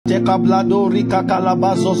Any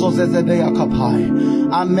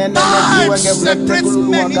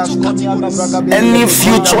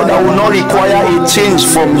future that will not require a change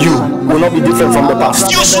from you will not be different from the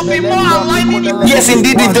past. You should be more aligned with the Yes,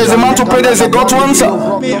 indeed, if there's a man to pray, there's a God to answer.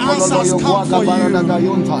 May answers come for you.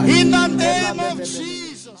 In the name of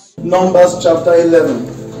Jesus. Numbers chapter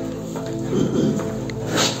 11.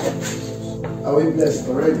 Are we blessed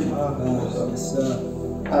already? Yes, sir.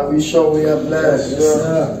 Are we sure we are blessed? Yes,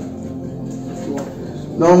 sir.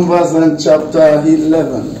 Numbers and chapter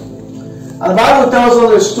 11. And the Bible tells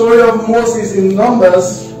us the story of Moses in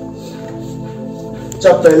Numbers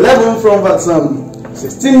chapter 11 from verse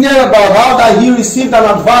 16 there, about how that he received an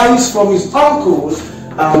advice from his uncle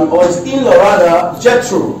or his in-law rather,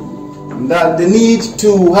 Jethro, that they need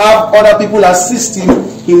to have other people assist him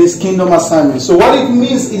in his kingdom assignment. So what it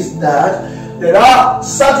means is that there are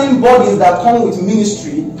certain bodies that come with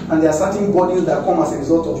ministry, and there are certain bodies that come as a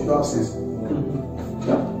result of your absence.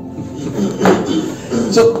 Yeah.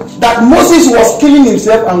 So that Moses was killing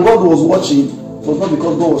himself and God was watching was not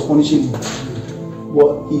because God was punishing him,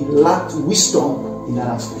 but he lacked wisdom in that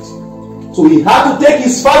aspect. So he had to take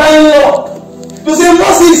his father-in-law to say,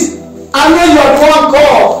 Moses, I know you are the one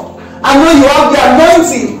called, I know you have the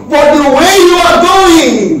anointing, but the way you are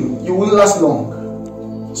doing, you will last long.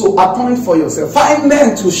 So appoint for yourself, find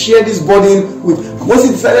men to share this burden with.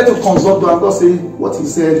 Moses decided to consult God, and God said what he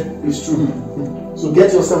said is true. So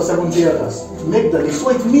get yourself 70 elders, make the list. So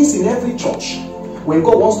it means in every church, when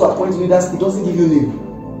God wants to appoint leaders, he doesn't give you a name.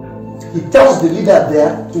 He tells the leader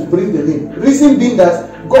there to bring the name. Reason being that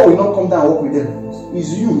God will not come down and work with them.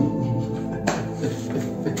 It's you.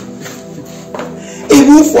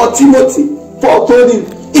 Even for Timothy, Paul told him,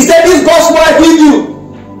 he said, this gospel I give you,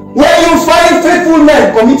 when you find faithful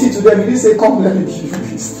men, commit it to them. He didn't say, come, let me give you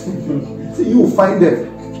this. So you will find them,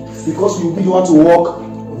 because you really want to work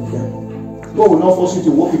with them. God will not force you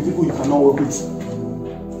to work with people you cannot work with.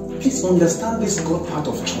 Please understand this God part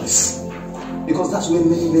of choice, because that's where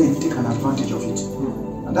many men take an advantage of it.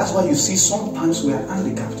 And that's why you see sometimes we are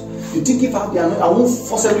handicapped. You think if I won't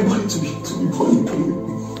force everybody to be born again.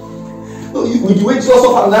 No, with the way Jesus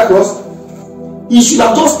suffered on that cross, he should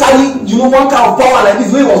have just carried, one kind of power like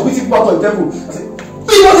this when he was beating people out of the temple. I said,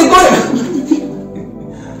 he was a God.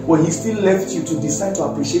 But he still left you to decide to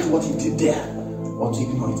appreciate what he did there, or to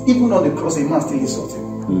ignore it. Even on the cross, a man still insulted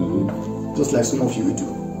him. Just like some of you will do.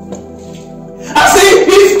 I say,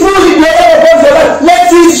 he's truly the Lord of your life. Let's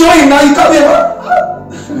see it showing now. You can't be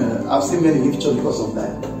I've seen many leave church because of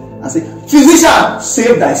that. I say, physician,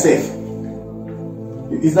 save thyself.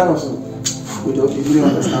 Is that also? We don't really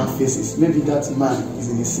understand faces. Maybe that man is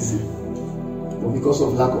in his season, but because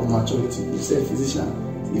of lack of maturity, you say, physician,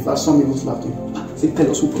 if I saw me who slapped you, say,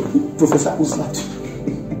 tell us who professor who slapped you.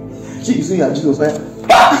 You say you are Jesus, right?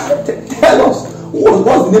 Tell us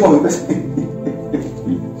what's the name of the person.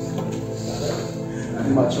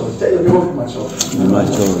 Immature. Tell your neighbor immature.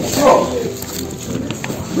 Immature.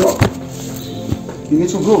 Bro, you need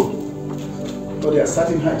to grow. But there are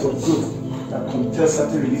certain heights of growth that compel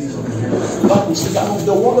certain releases of the head. But we see that of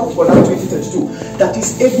the word of God, 2032, that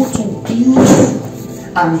is able to build you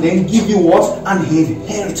and then give you what? An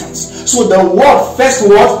inheritance. So the word first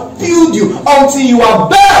what? Build you until you are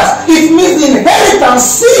blessed. It means inheritance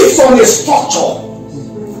sits on a structure.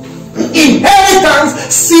 Inheritance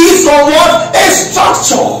sits on what? A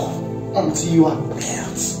structure. Until you are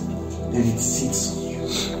built, then it sits on you.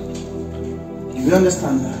 Do you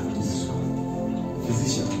understand that?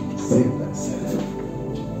 Physician, save thyself.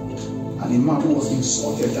 And a man who was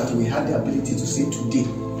insulted that we had the ability to say today.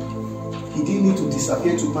 He didn't need to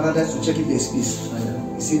disappear to paradise to check if there's space.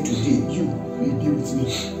 He said today, you will be with me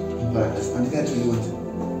in paradise. And the guy really went.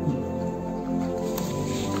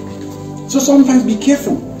 So sometimes be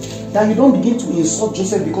careful that you don't begin to insult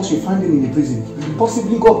Joseph because you find him in the prison.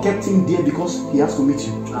 Possibly God kept him there because he has to meet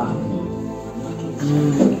you.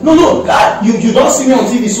 No, you don't see me on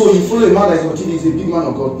TV, so you follow a man like on TV. He's a big man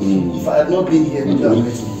of God. If I had not been here, maybe I would have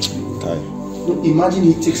met him. So imagine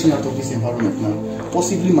he takes me out of this environment now.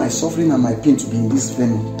 Possibly my suffering and my pain to be in this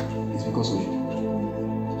venue is because of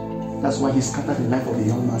you. That's why he scattered the life of a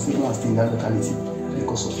young man, still not stay in that locality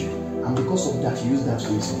because of you. And because of that, he used that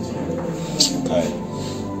to insult you.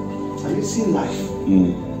 Are you seeing life?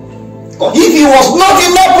 But if he was not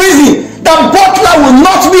in that prison, the butler will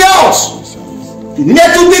not be out. He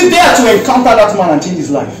needed to be there to encounter that man and change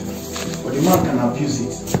his life. But the man can abuse it.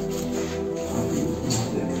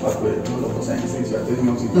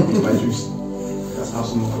 That's how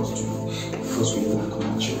some of us do. Because we lack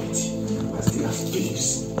maturity. We are still as babes.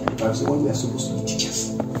 Perhaps when we are supposed to be teachers.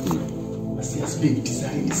 We are still as babes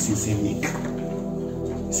desiring the sincere milk.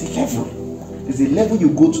 He It's a level. There's a level you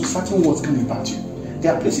go to, certain words can impact you.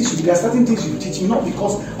 There are places, there are certain things you teach me, not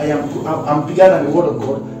because I'm bigger than the word of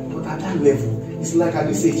God, but at that level, it's like at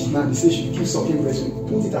this age now, they say you keep sucking breast,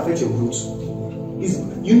 won't it affect your growth?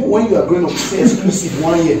 You know when you are growing up, you say exclusive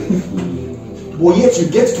 1 year, but yet you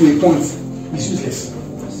get to a point, it's useless.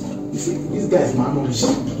 You see, this guy is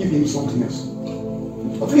malnourished, give him something else.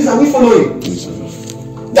 But please, are we following?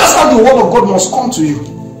 That's how the word of God must come to you.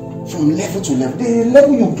 From level to level. The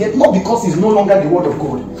level you get, not because it's no longer the word of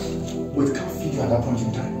God, but it can't fit you at that point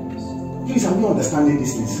in time. Please, are we understanding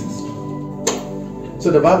these things?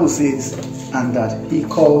 So the Bible says, and that he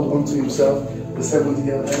called unto himself the 70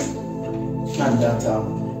 elders, and that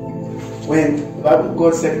when the Bible,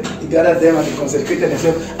 God said, he gathered them and he consecrated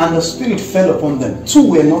himself, and the Spirit fell upon them. 2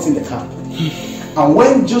 were not in the camp. And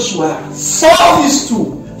when Joshua saw these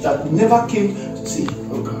 2 that never came to see,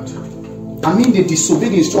 oh God, I mean, they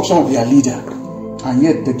disobeyed the instruction of their leader, and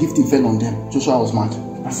yet the gifting fell on them. Joshua was mad.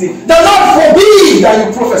 I said, the Lord forbid that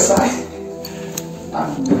you prophesy.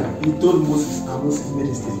 And he told Moses, and Moses made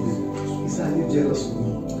a statement. He said, are you jealous of me?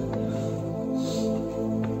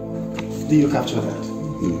 Do you capture that?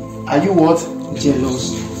 Are you what?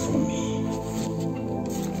 Jealous for me?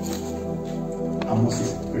 And Moses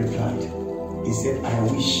replied, he said, I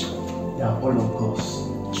wish that all of God's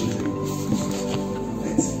children.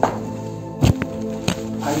 Let's see.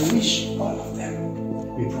 I wish all of them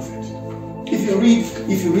be prophet. If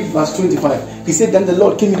you read verse 25, he said, then the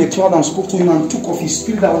Lord came in the cloud and spoke to him and took of his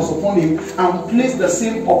spirit that was upon him and placed the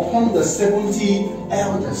same upon the 70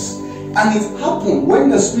 elders. And it happened when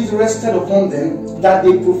the Spirit rested upon them that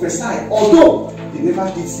they prophesied, although they never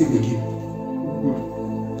did sin again.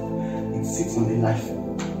 It sits on the life.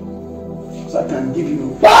 So I can give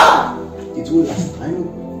you, it will last. I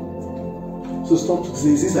know. So stop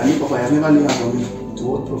saying, since I need I have never laid hands on me. To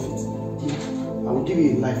what profit? I will give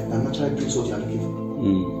you a life that naturally brings what you are looking for.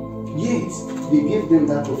 Yet, they gave them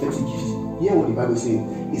that prophetic gift. Hear what the Bible is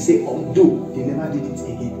saying. It says, although they never did it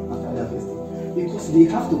again after their fasting. Because they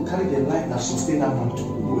have to carry the life that sustained that man to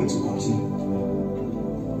go to continue.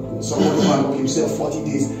 Somebody man locked himself 40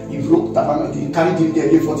 days. He broke tabernacle, he carried him there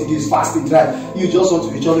 40 days, fasting, dry. You just want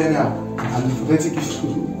to each other now. And the prophetic gift,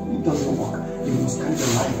 it doesn't work. You must carry the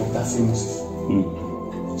life of that same Moses.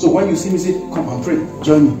 So when you see me say, come and pray,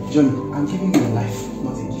 join me, I'm giving you a life,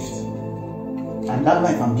 not a gift. And that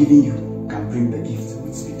life I'm giving you can bring the gift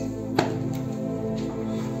with speed.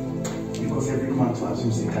 Because every man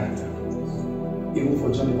assumes a character. Even for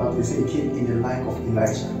John the Baptist, he came in the like of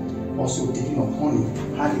Elijah, also taking upon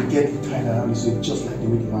him how to get tied around his waist, just like the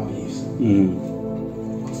way the man behaves.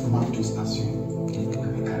 Because the man just assumes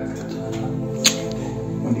a character.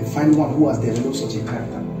 When they find one who has developed such a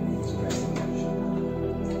character,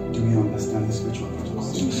 do we understand the spiritual protocol?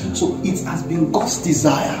 So it has been God's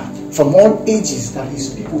desire from all ages that his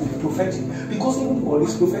people be prophetic, because even God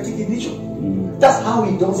is prophetic in nature. That's how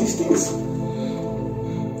he does his things.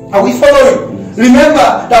 Are we following? Remember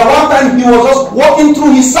that one time he was just walking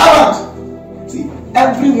through his servant. See,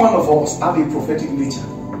 every one of us have a prophetic nature.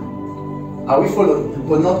 Are we following?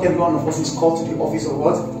 But not every one of us is called to the office of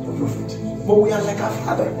what? The prophet. But we are like our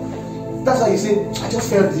father. That's why you say, I just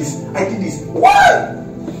felt this, I did this. Why?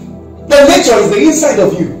 The nature is the inside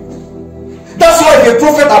of you. That's why if a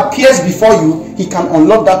prophet appears before you, he can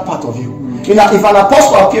unlock that part of you. If an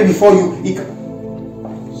apostle appears before you, he can.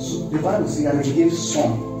 So the Bible says, and he gave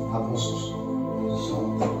some apostles. So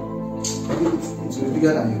it will be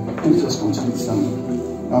bigger than you. Let me just continue this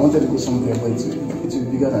sermon. I wanted to go somewhere, but it will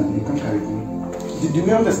be bigger than you. You can't carry it. Do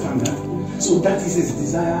we understand that? So that is his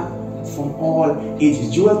desire from all ages.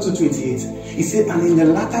 Joel 2:28. He said, and in the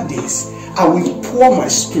latter days, I will pour my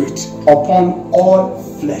spirit upon all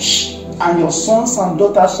flesh, and your sons and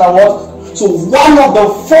daughters shall what? So one of the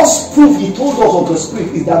first proof he told us of the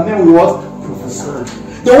spirit is that men will what? Prophesy.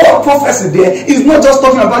 The word prophecy there is not just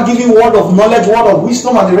talking about giving word of knowledge, word of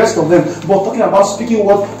wisdom and the rest of them, but talking about speaking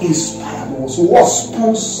what inspired us, what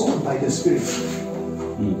sponsored by the Spirit.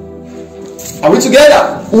 Are we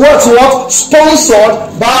together? What's what?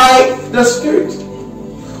 Sponsored by the Spirit.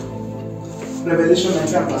 Revelation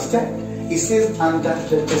 19:10. It says, and that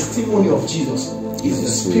the testimony of Jesus is the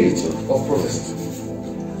spirit of prophecy.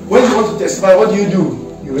 When you want to testify, what do?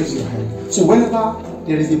 You raise your hand. So whenever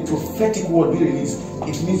there is a prophetic word being released,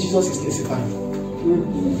 it means Jesus is testifying.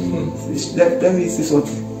 Let me say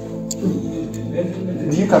something.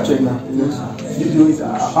 Do you capture it now? You do it.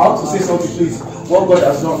 I want to say something, please. What God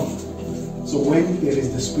has done. So when there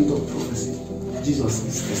is the spirit of prophecy, Jesus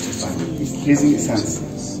is testifying. He's raising his hands.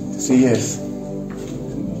 Say yes.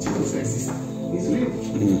 Jesus exists. He's real.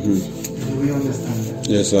 Do we understand that?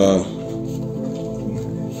 Yes, sir.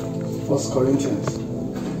 1 Corinthians.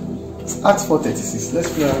 Acts 4:36. Let's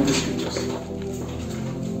play around the scriptures.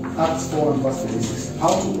 Acts 4 and verse 36.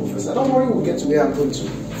 How to prophesy. Don't worry, we'll get to where I'm going to.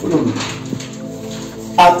 Follow me.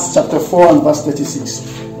 Acts chapter 4 and verse 36.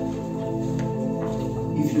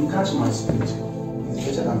 If you catch my spirit, it's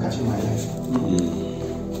better than catching my life.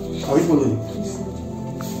 Are we following?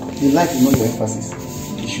 The life is not your emphasis.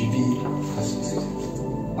 It should be as you say.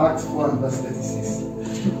 Acts 4 and verse 36.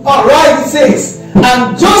 Alright, it says,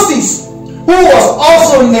 and Joseph, who was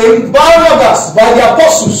also named Barnabas by the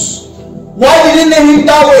apostles. Why did he name him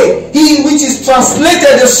that way? He which is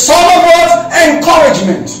translated the son of what?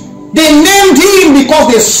 Encouragement. They named him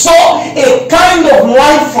because they saw a kind of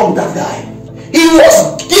life from that guy. He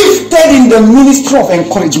was gifted in the ministry of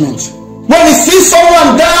encouragement. When he sees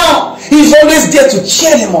someone down, he's always there to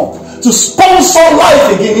cheer them up, to sponsor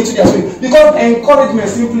life again into their spirit. Because encouragement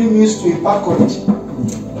simply means to impart courage.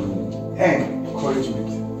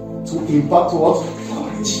 Encouragement. To impart what?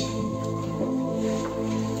 Courage.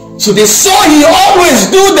 So they saw he always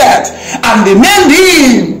do that, and they named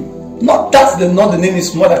him. Not the name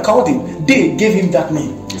his mother called him. They gave him that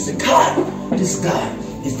name. They said, this guy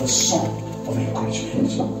is the son of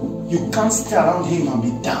encouragement. You can't stay around him and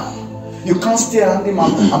be down. You can't stay around him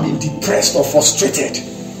and be depressed or frustrated.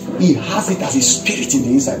 He has it as a spirit in the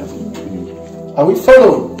inside of him. Are we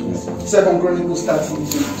following? 2 Chronicles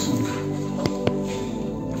 13:22.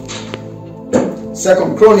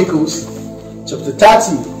 2 Chronicles chapter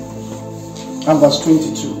 30 and verse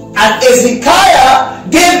 22. And Ezekiah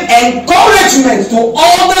gave encouragement to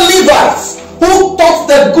all the Levites who taught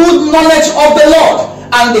the good knowledge of the Lord,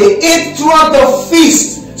 and they ate throughout the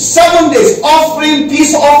feast 7 days, offering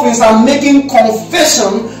peace offerings and making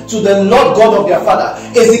confession to the Lord God of their father.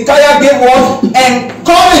 Ezekiah gave what?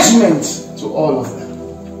 Encouragement to all of them.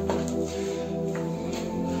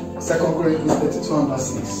 2 Chronicles 32 and verse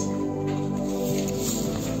 6.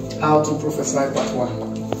 How to prophesy part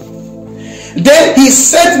 1. Then he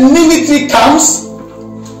set military camps,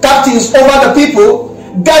 captains over the people,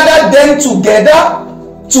 gathered them together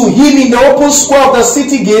to him in the open square of the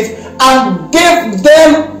city gate, and gave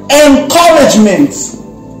them encouragement,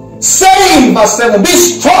 saying, verse 7, be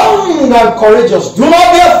strong and courageous. Do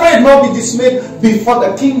not be afraid, nor be dismayed before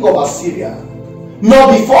the king of Assyria,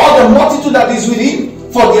 nor before the multitude that is with him,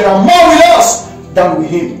 for there are more with us than with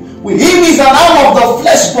him. With him is an arm of the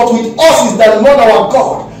flesh, but with us is the Lord our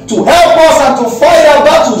God, to help us and to fight our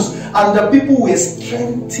battles. And the people were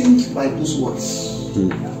strengthened by those words.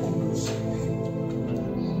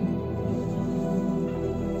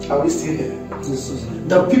 Are we still here?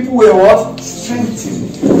 The people were what?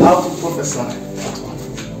 Strengthened. How to prophesy.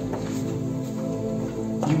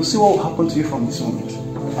 You will see what will happen to you from this moment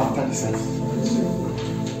after the service.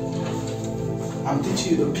 I'm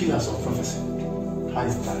teaching you the pillars of prophecy. How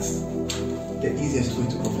is that? The easiest way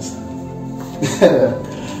to prophesy.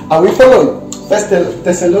 Are we following? 1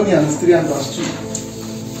 Thessalonians 3 and verse 2.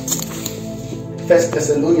 1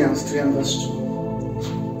 Thessalonians 3 and verse 2.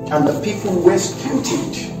 And the people were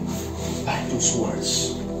strengthened by those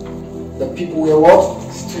words. The people were what?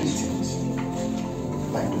 Strengthened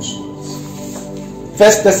by those words.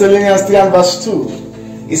 1 Thessalonians 3 and verse 2.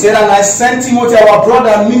 He said, and I sent Timothy, our brother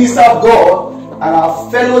and minister of God, and our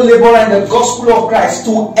fellow laborer in the gospel of Christ,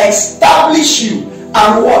 to establish you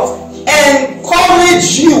and what?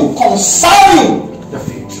 Encourage you concerning the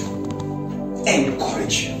faith.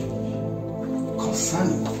 Encourage you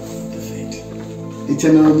concerning the faith.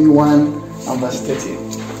 Deuteronomy 1 and verse 30.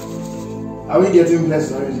 Are we getting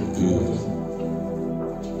blessed already?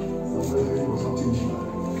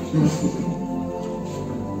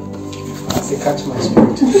 I say, catch my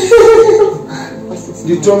spirit.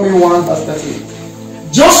 Deuteronomy 1 verse 38.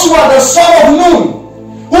 Joshua the son of Nun,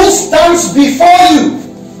 who stands before you,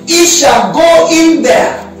 he shall go in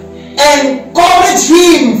there. Encourage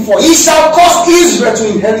him, for he shall cause Israel to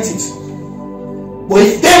inherit it. But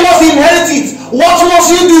if they must inherit it, what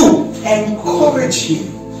must you do? Encourage him.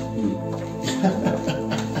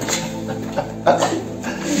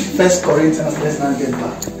 1 Corinthians, let's not get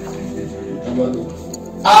back.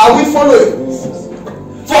 Are we following?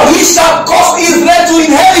 For he shall cause Israel to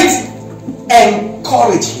inherit.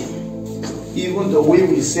 Encourage him. Even the way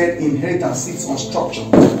we said inheritance sits on structure.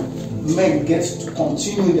 Men get to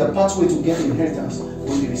continue in their pathway to get inheritance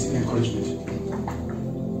when they receive encouragement.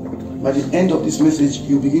 By the end of this message,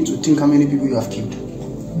 you begin to think how many people you have killed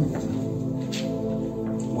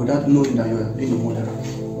without knowing that you are being a murderer.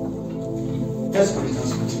 Let's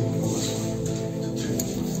Corinthians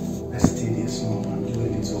 14. Let's stay there small and do a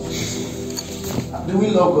little. Do we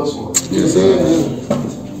love God's word? Yes, sir.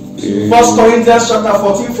 1 Corinthians chapter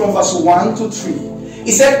 14 from verse 1 to 3.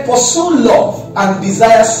 He said, pursue love and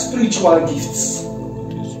desire spiritual gifts.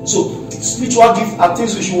 So, spiritual gifts are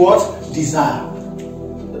things we should what? Desire.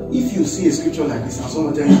 If you see a scripture like this and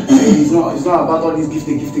someone tell you, hey, it's not about all this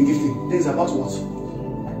gifting, then it's about what?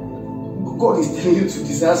 God is telling you to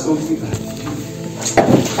desire something.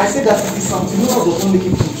 I said that it is something, no, does not make it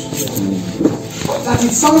good. That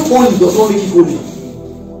it sounds holy does not make it holy.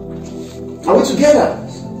 Are we together?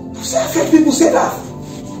 I've heard people say that.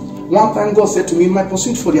 One time God said to me, in my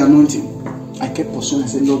pursuit for the anointing, I kept pursuing. I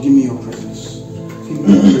said, Lord, give me your presence. Give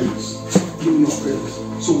me your presence. Give me your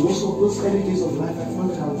presence. So most of those early days of life, I found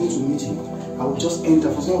that I would go to meeting. I would just enter.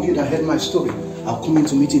 For some of you that heard my story, I'll come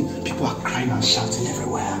into meeting. People are crying and shouting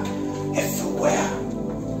everywhere. Everywhere.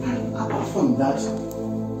 And apart from that,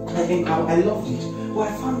 I loved it. But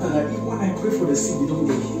I found that even when I pray for the sick, they don't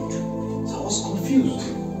get healed. So I was confused.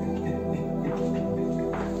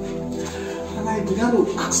 And I began to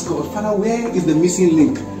ask God, Father, where is the missing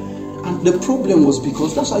link? And the problem was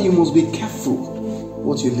because that's why you must be careful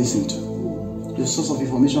what you listen to. Your source of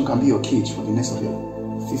information can be your cage for the next of your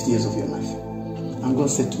 50 years of your life. And God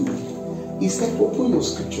said to me, He said, open your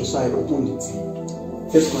scripture. So I opened it.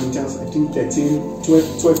 1 Corinthians, I think 13,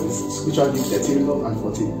 12 is scripture, 13, love and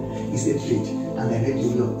 14. He said, read. And I read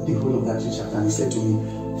the whole of that chapter. And he said to me,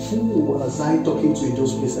 who was I talking to in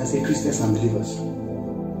those places? I said, Christians and believers.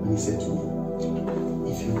 And he said to me,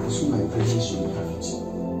 if you pursue my presence, you will have it.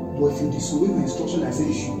 But if you disobey my instruction, I said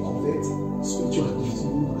you should convert spiritual gifts.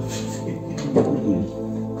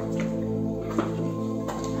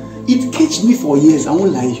 It caged me for years, I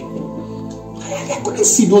won't lie. I couldn't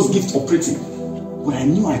see those gifts operating. But I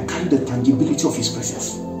knew I carried the tangibility of His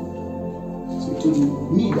presence. So He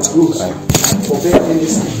told me that Rose, I forget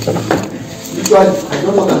anything. Literally, I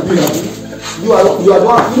don't know what I'm doing. You are the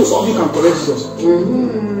one, you know, some of you can correct Jesus.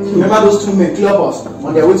 Remember those two men, Cleopas,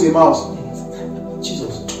 on their way to Emmaus?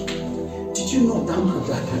 Jesus, did you know that man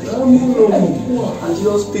died? And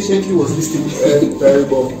Jesus patiently was listening. Very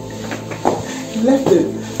well. He left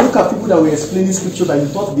them. Look at people that were explaining scripture that you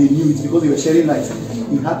thought they knew it because they were sharing light.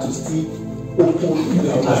 You had to still open.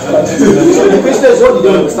 So the question is, what did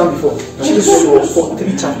you understand before? Jesus for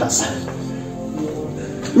 3 chapters.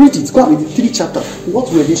 Read it. Go and read it. 3 chapters.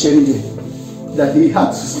 What were they sharing there? That they had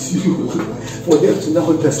to see for them to now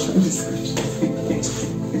understand the scripture.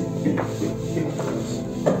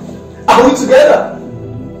 Are we together?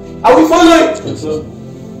 Are we following? Yes, sir.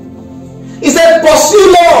 He said,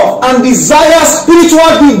 pursue love and desire spiritual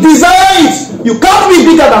gifts. Desire it. You can't be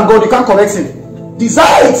bigger than God. You can't correct Him.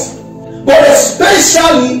 Desire it. But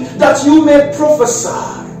especially that you may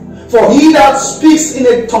prophesy. For he that speaks in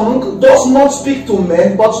a tongue does not speak to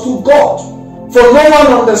men, but to God. For no one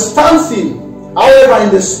understands him. However,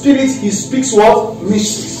 in the spirit he speaks what?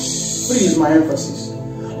 Mysteries. 3 is my emphasis.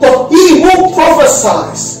 But he who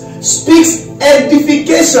prophesies speaks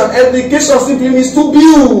edification. Edification simply means to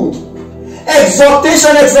build.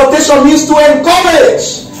 Exhortation means to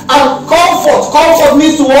encourage. And comfort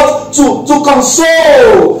means to what? To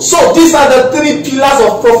console. So these are the 3 pillars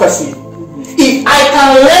of prophecy. If I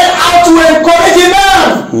can learn how to encourage a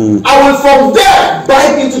man, I will from there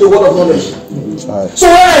dive into the word of knowledge. So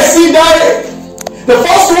when I see that, the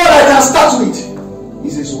first word I can start with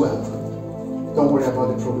is His word. Don't worry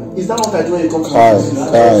about the problem. Is that what I do when you come to my business?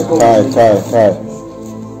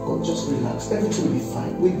 God, just relax. Everything will be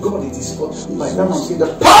fine. With God it is God. By the time I'm seeing the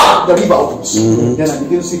power, the river opens. Then I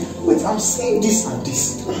begin to see, wait, I'm seeing this and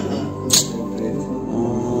this.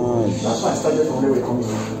 That's why I started from where we're coming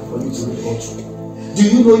from, for you to read God. Do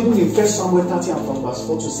you know even in 1 Samuel 30 and from verse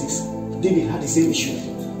 4 to 6, David had the same issue.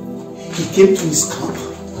 He came to his camp.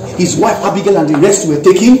 His wife Abigail and the rest were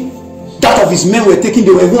taken. That of his men were taken.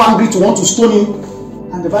 They were even angry to want to stone him.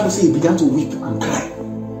 And the Bible says he began to weep and cry.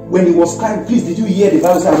 When he was crying, please, did you hear the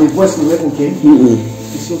Bible say, and his voice from heaven came?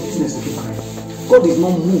 It's your business to keep crying. God is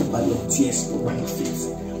not moved by your tears, but by your faith.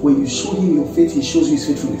 When you show him your faith, he shows you his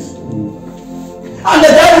faithfulness. And the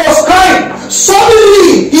guy was crying.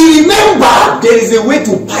 Suddenly, he remembered there is a way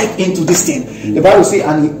to pipe into this thing. The Bible says,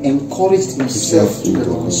 and he encouraged himself to the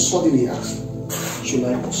Lord. Suddenly he asked, should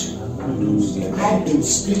I pursue? How in the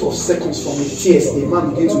split of seconds from the tears, a man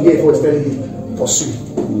began to hear a voice telling him, pursue.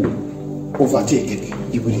 Overtake it.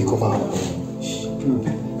 You will recover.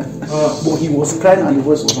 But he was crying and the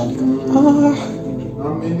voice was on.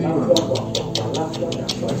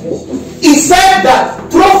 He said that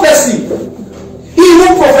prophecy, he who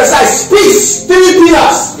prophesies speaks 3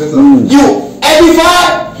 pillars. You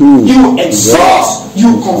edify, you exhort,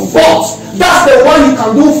 you comfort. That's the one you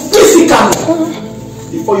can do physically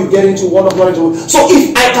before you get into word of knowledge. So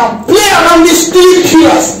if I can play around these 3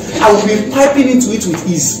 pillars, I will be piping into it with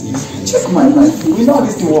ease. Check my life. We know how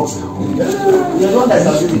this thing works. You're not that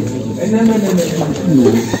assuming.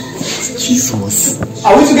 No. Jesus.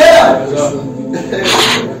 Are we together?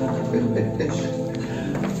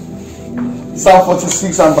 Psalm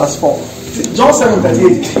 46 and verse 4. John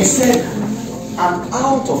 7:38. He said, and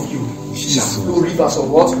out of you shall flow rivers of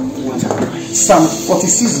what? Water. Psalm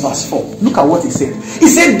 46 verse 4. Look at what he said. He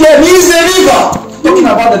said, there is a river. Talking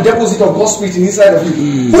about the deposit of God's Spirit inside of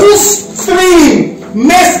you. Whose stream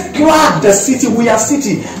makes glad the city we are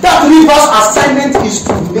sitting. That river's assignment is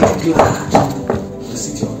to make glad the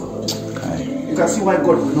city of God. You can see why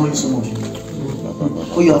God will know you so much.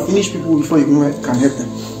 Oh, you have finished people before you can help them.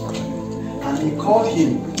 And he called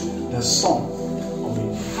him the son of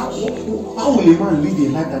it. How will a man live a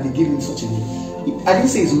life that they gave him such a name? I didn't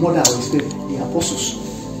say his mother or his father, the apostles.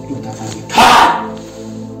 Look at that.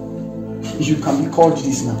 You can be called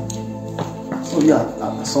this now. So yeah,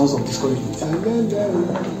 sons of discouragement.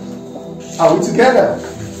 Are we together?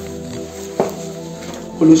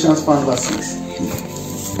 Colossians 5 verse 6.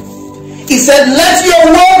 He said, let your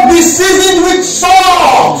word be seasoned with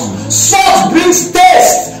salt. Salt brings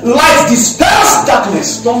taste. Light dispels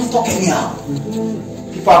darkness. Don't talk anyhow.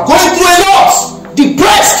 People are going through a lot.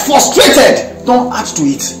 Depressed, frustrated. Don't add to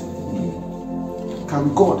it.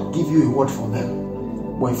 Can God give you a word for them?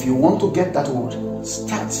 But if you want to get that word,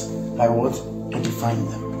 start by what? Edifying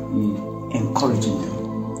them, encouraging them,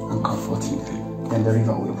 and comforting them. Then the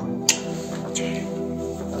river will open.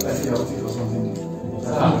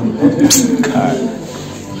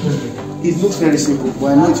 It looks very simple,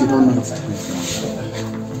 but I know if you don't know it.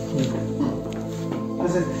 I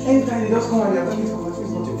said, anytime you just come and you're talking to God,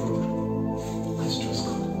 it's not a problem. Let's trust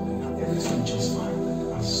God. Everything just fine.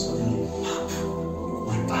 And suddenly,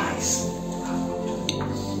 my eyes.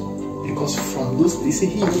 Because from those, they say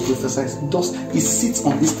he who prophesies, dust, it sits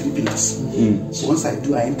on these 3 pillars. So once I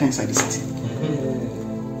do, I enter inside the city.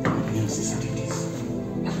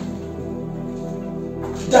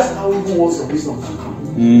 That's how even words of wisdom can come.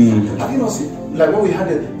 Have you not seen? Like when we had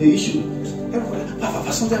the issue,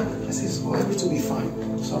 everybody, something, I said, oh, everything will be fine.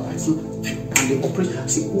 So I see, and they operate.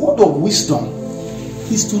 See, word of wisdom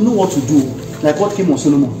is to know what to do, like what came on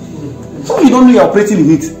Solomon. So you don't know you're operating in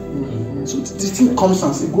it. So the thing comes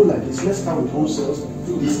and say, go like this, let's start with home sales,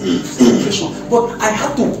 do this, but I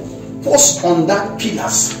had to post on that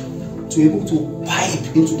pillars to be able to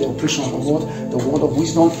pipe into the operation of what? The word of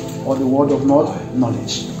wisdom or the word of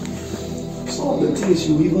knowledge. Some of the things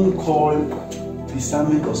you even call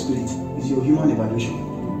discernment of spirit is your human evaluation.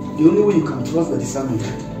 The only way you can trust the discernment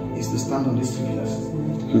is to stand on these 3 pillars.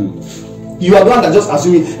 You are the one that just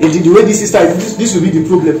assuming the way this sister is, this will be the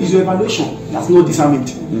problem. Is your evaluation. That's no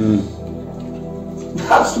discernment.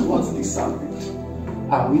 That's what discernment.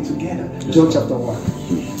 Are we together? John chapter 1.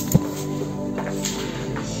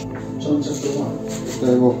 John chapter 1.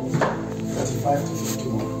 35 to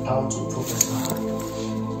 51. How to prophesy.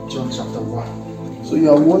 John chapter 1. So you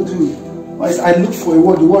are wondering, why I look for a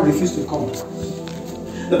word, the word refused to come.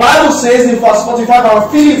 The Bible says in verse 45,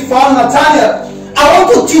 and Philip found Nathanael. I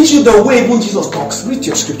want to teach you the way even Jesus talks. Read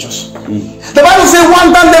your scriptures. The Bible says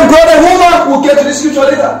one time they brought a woman, we'll get to the scripture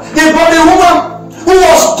later. They brought a woman who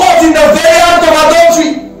was caught in the very act of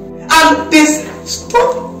adultery. And they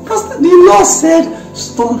stoned. The law said,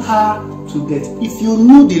 stone her to death. If you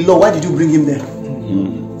knew the law, why did you bring him there?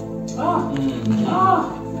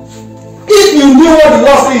 If you knew what the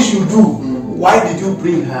law says you do, why did you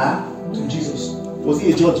bring her to Jesus? Was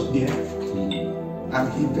he a judge there?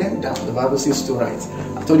 And he bent down, the Bible says to write.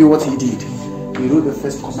 I told you what he did. He wrote the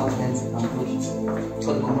first commandment and broke it.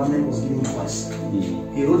 So the commandment was given twice.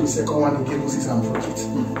 He wrote the second one, he gave Moses and broke it.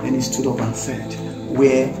 Then he stood up and said,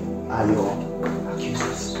 where are your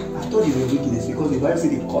accusers? I thought you were witness because the Bible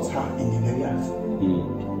said he caught her in the very act.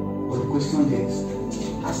 But the question there is,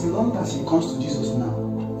 as long as he comes to Jesus now,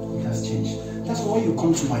 it has changed. That's why you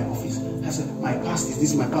come to my office. I said, my past is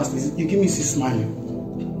this, my past is this. You give me this smiling.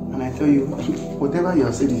 And I tell you, whatever you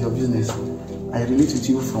have said is your business. I relate with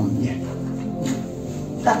you from here.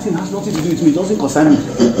 That thing has nothing to do with me. It doesn't concern me.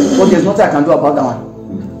 But there's nothing I can do about that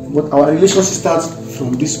one. But our relationship starts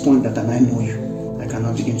from this point that I know you. I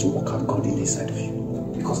cannot begin to work out God in the inside of you.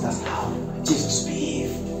 Because that's how Jesus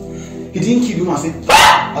behaved. He didn't kill you and say,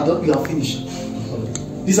 adultery, you are finished.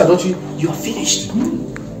 This adultery, you are finished.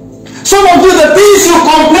 Some of you, the things you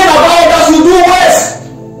complain about that you do worse.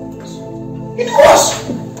 It was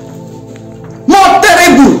more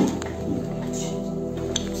terrible.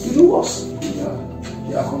 You do worse.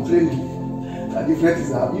 You are complaining. The difference is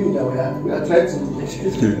that you that we are trying to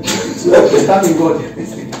understand in God.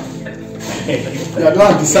 You are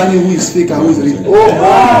not discerning who is fake and who is real. Oh,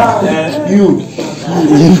 you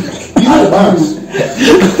know the Bible.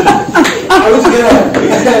 Are we together?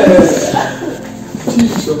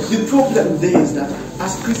 The problem there is that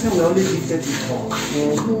as Christians we are only gifted to talk.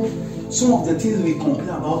 Some of the things we complain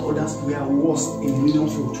about others we are worse in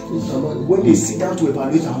millionfold. When they sit down to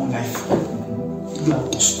evaluate our own life, we are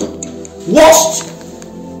worst. Worst.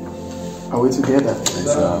 Are we together?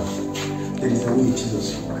 There is a way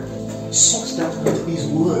Jesus such that with his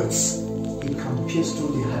words he can pierce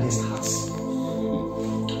through the hardest hearts.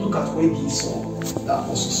 Look at when he saw that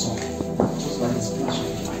apostle Saul, just like his flash of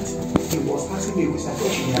light. He was asking me, which I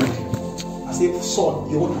thought should be angry. I said, Saul,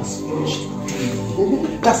 your work has finished.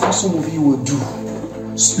 That's how some of you will do.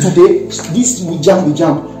 Today, this we jam,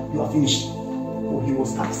 you are finished. But he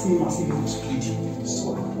was asking him as if he was pleading.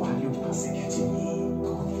 Saul, why are you persecuting me?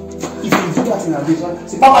 If you do that in a vision,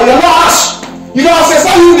 say, Papa, you're not harsh. You know, I say,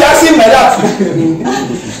 some you be asking like that.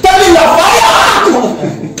 Tell me you're fire.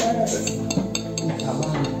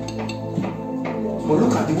 But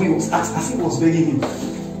look at the way he was asked, as if he was begging him.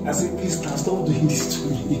 I said, please, stop doing this to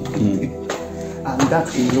me. And that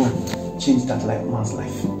alone changed that man's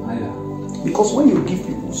life. Because when you give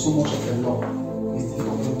people so much of the law, it's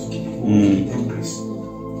difficult for them to keep people, give them grace.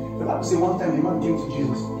 The Bible says one time a man came to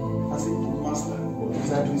Jesus and said, Master, what is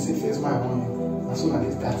that? He said, first my money. As soon as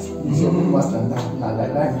they start, he said, Master, now,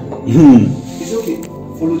 he said, okay,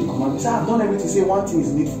 follow the command. He said, I've done everything. He said, one thing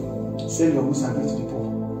is needful. Sell your goods and give to the poor.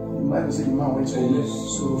 The Bible said the man went home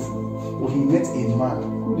sorrowful. But he met a man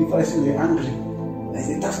who the Pharisees were angry. Like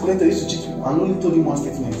the tax collector used to cheat people and only told him one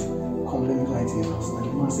statement. Come, let me go into your house. And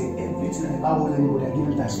the man said, everything I ever want anybody, I give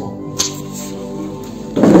him thanks for.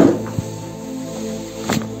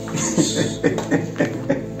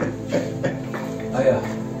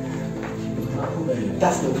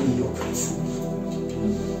 That's the way you operate.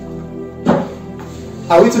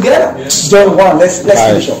 Are we together? Yes. John 1, let's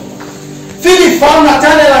finish up. Philip found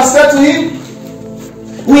Nathanael and said to him,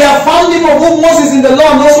 we have found him of whom Moses in the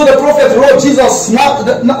law and also the prophet wrote, Jesus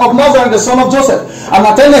of Nazareth, the son of Joseph. And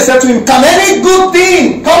Nathanael said to him, can any good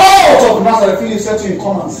thing come out of Nazareth? Philip said to him,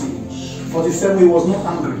 come and see. 47, he was not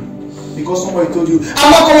angry. Because somebody told you, I'm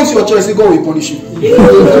not coming to your church, God will punish you.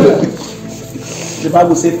 The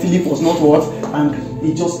Bible said Philip was not what? Angry.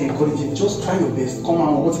 He just encouraged him. Just try your best. Come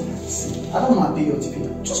and what? See. I don't want to pay your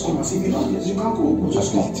ticket. Just come and see. You know, yes, you can't go.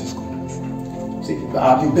 Just come. See,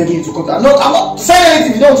 I've been begging you to come. I'm not saying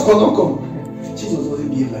anything. If you don't come, don't come. Jesus doesn't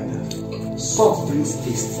behave like that. Salt brings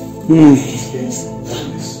taste. Brings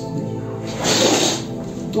darkness.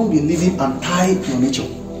 Don't be living and tie your nature.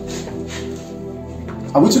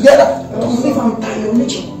 Are we together? Don't live and tie your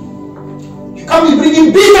nature. You can't be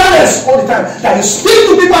bringing bitterness all the time. That you speak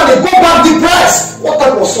to people and they go back depressed. What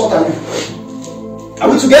type of salt are you? Are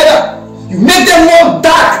we together? You make them more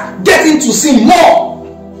dark, get into sin more.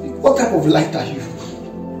 What type of light are you?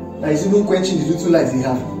 That is even quenching the little light they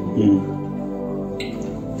have.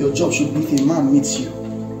 Your job should be if a man meets you,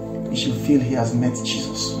 he should feel he has met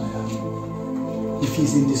Jesus. If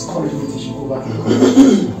he's in discouragement, he should go back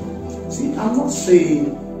and see, I'm not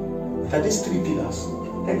saying that these three pillars,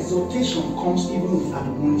 exhortation comes even with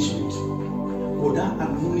admonishment. But that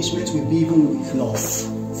admonishment will be even with love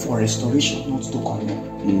for restoration, not to condemn.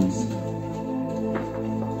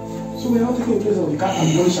 So we are not taking a place of we can't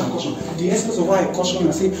admonish and caution. The essence of why I caution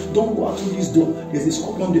and say, don't go out through this door. There's a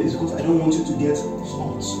scorpion there because I don't want you to get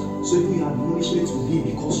hurt. So even your admonishment will be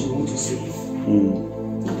because you want to save.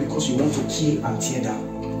 Not because you want to kill and tear down.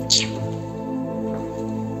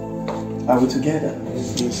 Are we together?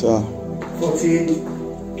 Yes, sir. 47.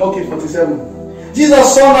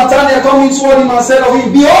 Jesus saw Nathanael coming toward him and said of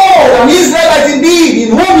him, behold, an Israelite indeed,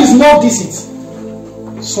 in whom is no deceit.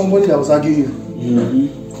 Somebody that was arguing you.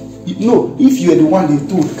 No, if you are the one they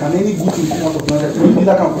told, can any good thing come out of Nazareth? You need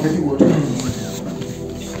that kind of prophetic word.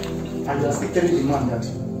 And you are still telling the man that,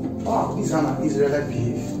 wow, this is how an Israelite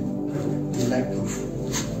behave. They like proof.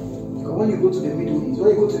 Because when you go to the Middle East, when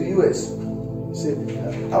you go to the US, you say,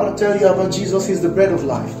 I want to tell you about Jesus, he's the bread of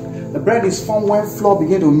life. The bread is formed when flour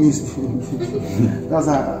begin to mist. That's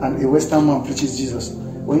a Western man preaches Jesus.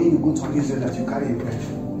 When you go to an Israelite, you carry a bread.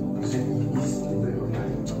 You say, he's the bread of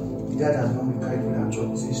life. The guy that normally carry bread and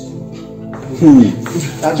chop says too.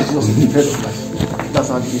 That Jesus is the bread of life. That's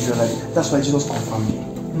how the Israelite. That's why Jesus confirmed me.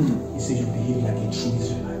 He said you behave like a true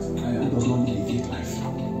Israelite who does not live a fake life.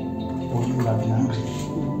 Or you would have been angry.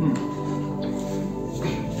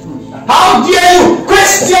 How dare you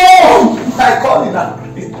question? I call it that.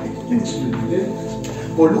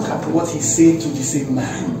 But look at what he's saying to the same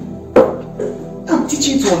man. I'm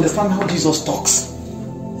teaching you to understand how Jesus talks.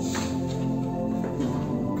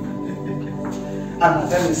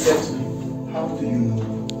 Nathanael said to him, how do you know?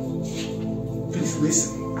 Please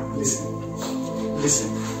listen.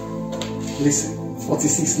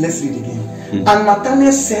 46, let's read again. And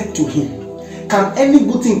Nathanael said to him, can any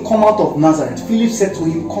good thing come out of Nazareth? Philip said to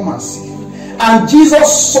him, come and see. And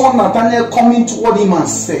Jesus saw Nathanael coming toward him and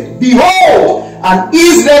said, behold, an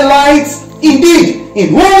Israelite indeed, in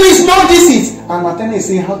whom is no deceit. And Nathanael is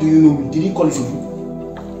saying, how do you know me? Did he call his name?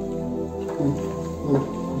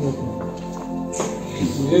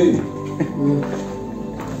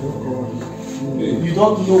 You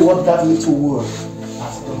don't know what that little word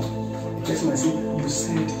has done. The person might say, you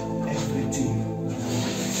said everything.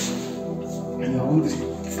 And you're only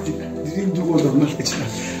didn't do word of knowledge.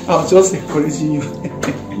 I was just encouraging you.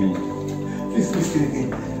 Please listen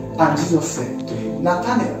again. And Jesus said to him,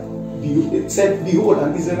 Nathanael said, behold,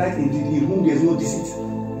 an Israelite indeed, in whom there is no deceit.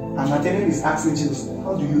 And Nathanael is asking Jesus,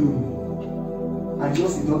 how do you know me? And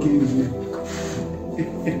Jesus is not giving his name.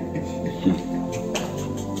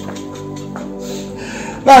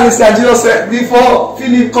 Now listen, Jesus said, before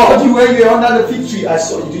Philip called you when you were under the fig tree, I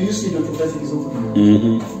saw you. Did you see the prophetic is over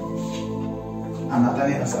you? And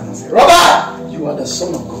Nathanael answered and said, Robert, you are the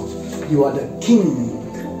Son of God. You are the King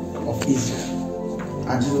of Israel.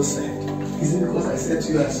 And Jesus said, is it because I said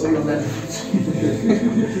to you, I saw you under the fig tree?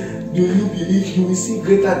 Do you believe you will see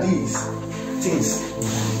greater things?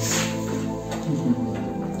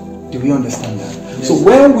 Do we understand that? Yes. So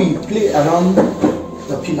when we play around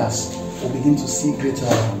the pillars, we begin to see greater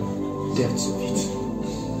depths of it.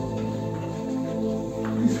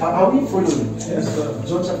 Are we following? Yes, sir.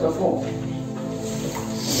 John chapter 4.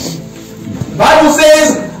 The Bible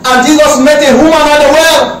says, and Jesus met a woman at the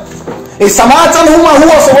well, a Samaritan woman who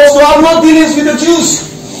was supposed to have no dealings with the Jews.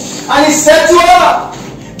 And he said to her,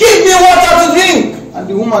 give me water to drink. And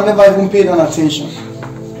the woman never even paid an attention.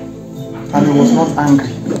 And he was not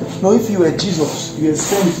angry. Now if you were Jesus, you were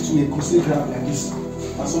sent to a crusade ground like this.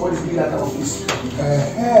 And somebody did that out of this.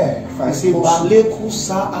 I say, well,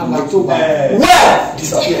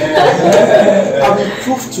 disappear. I will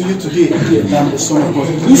prove to you today that I'm the Son of God.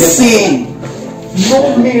 Listen,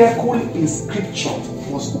 no miracle in scripture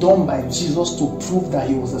was done by Jesus to prove that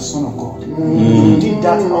he was the Son of God. He did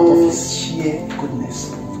that out of his sheer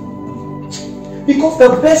goodness. Because the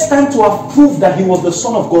best time to have proved that he was the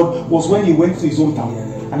Son of God was when he went to his own town.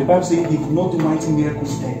 And the Bible says he could not do mighty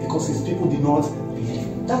miracles there because his people did not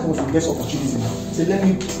believe. That was the best opportunity now. So let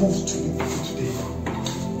me prove to you today.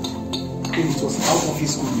 It was out of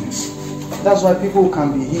his goodness. That's why people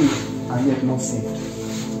can be healed and yet not saved.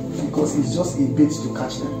 Because it's just a bait to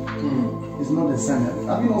catch them. It's not the same.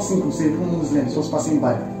 Have you not seen people say, who Muslims just passing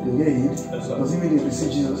by, they get healed? Does it mean they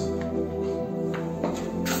receive Jesus?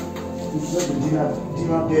 It's not the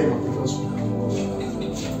dinner there of the first one.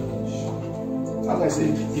 As I say,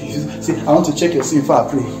 if you say, I want to check your sin before I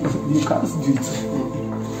pray, you can't do it.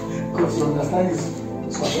 Because you understand this.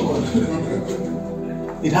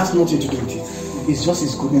 It has nothing to do with it. It's just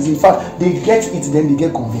his goodness. In fact, they get it, then they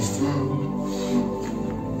get convinced.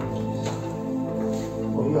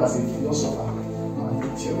 For you as a philosopher,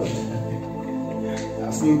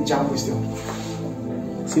 I'm saying jam wisdom.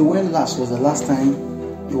 See, when last was the last time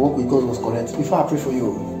your walk with God was correct? Before I pray for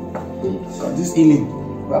you, this healing,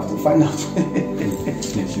 we have to find out.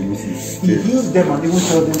 He heals them and even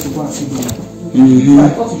tell them to go and see him. I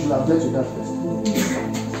thought you should have dealt with that first.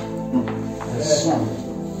 The Son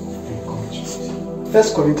encouragement. 1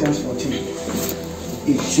 Corinthians 14,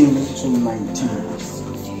 18 to 19.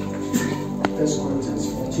 1 Corinthians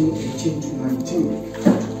 14, 18 to 19.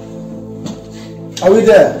 Are we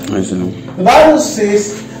there? The Bible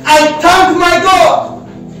says, I thank my God.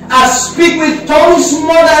 I speak with tongues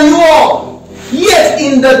more than you all. Yet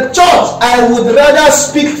in the church I would rather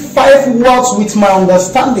speak 5 words with my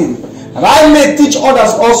understanding, and I may teach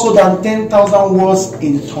others also than 10,000 words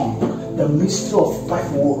in tongue. The mystery of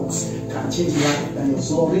 5 words can change life, and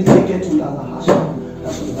it's already taken to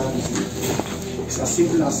That's what the Bible says. It's as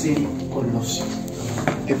simple as saying God loves you.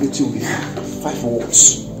 Everything will be 5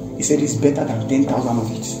 words. He said it's better than 10,000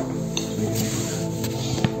 of it.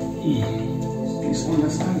 Please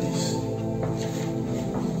understand this.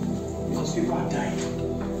 Because people are dying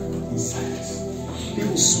in silence.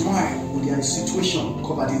 People smile with their situation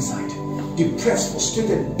covered inside. Depressed,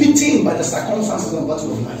 frustrated, beaten by the circumstances and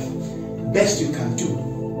battle of life. Best you can do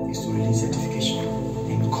is to release edification,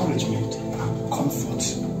 encouragement, and comfort.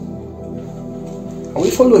 Are we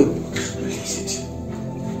following? Release it.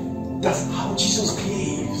 That's how Jesus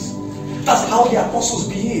behaves. That's how the apostles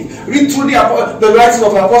behave. Read through the writings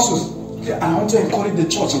of the apostles. And I want to encourage the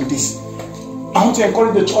church in this. I want to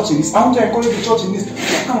encourage the church in this. I want to encourage the church in this.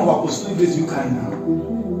 What kind of apostolic grace you carry now?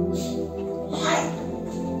 Why?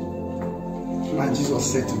 And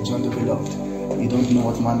Jesus said to John the Beloved, you don't know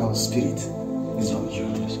what manner of spirit is on you.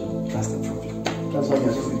 That's the problem. That's why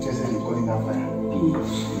you're just interested in calling that fire.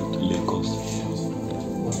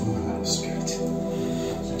 What manner of spirit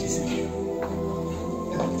is in you?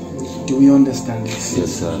 Do we understand this?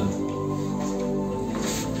 Yes, sir.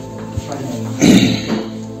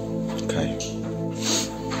 Okay.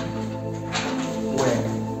 When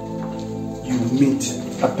you meet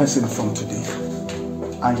a person from today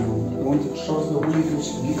and you want to trust the Holy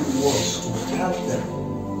Ghost to give you words to help them,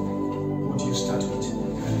 what do you start with?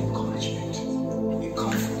 An encouragement, a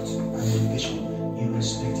comfort, an elevation,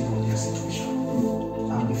 irrespective of their situation.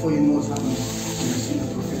 And before you know what's happening, you see the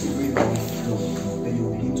prophetic wave of flow. Then you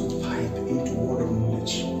begin to pipe into word of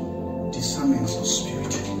knowledge, discernments of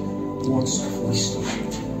spirit, words of wisdom.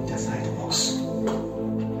 That's how it works.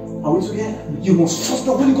 Are we together? You must trust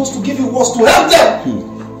the Holy Ghost to give you words to help them.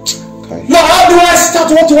 Okay. Now, how do I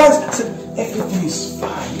start? What do I say? Everything is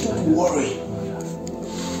fine. Don't worry.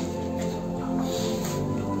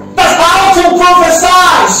 That's how to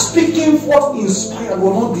prophesy. Speaking forth inspired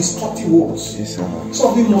were not destructive words. Yes, sir.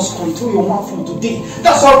 Some of you must control your mouth from today.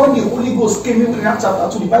 That's why when the Holy Ghost came in Acts chapter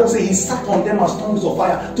 2, the Bible says he sat on them as tongues of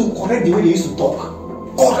fire to correct the way they used to talk.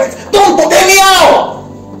 Correct. Don't talk anyhow.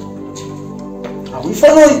 Are we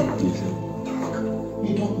following? Yes, sir.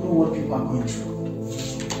 You don't know what people are going through.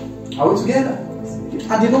 Are we together?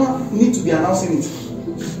 And they don't need to be announcing it.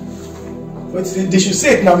 But they should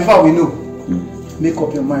say it now before we know. Make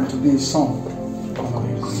up your mind to be a song.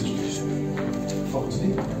 For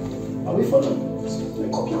today. Are we following?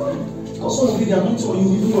 Make up your mind. Because some of you are not so you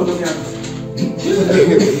even know what you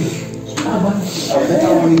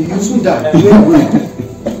soon die.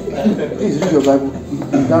 Please read your Bible.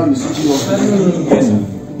 Is that how you see Jesus?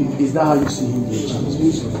 Is that how you see him?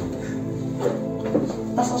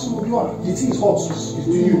 That's how some of you are. The thing is hot, it's to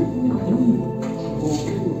you.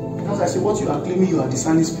 As I say, what you are claiming you are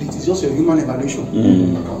discerning spirit is just your human evaluation.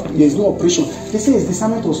 There is no operation. They say it's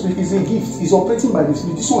discernment of spirit, it's a gift. It's operating by the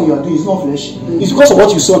spirit. This one you are doing is not flesh. It's because of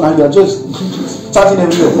what you saw now, you are just charging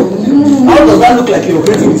everywhere. How does that look like you're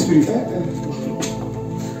operating in the spirit?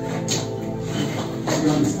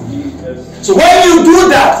 So when you do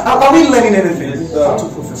that, are we learning anything? How to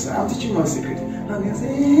prophesy. I'm teaching my secret. And they say,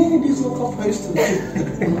 hey, this is what I used to do.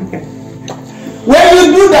 When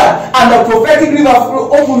you do that, and the prophetic river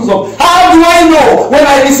opens up, how do I know when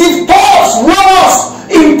I receive thoughts, rumors,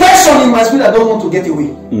 impression in my spirit I don't want to get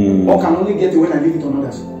away? Or can only get away when I leave it on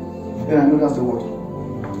others? Then I know that's the word.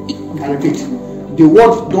 I repeat, the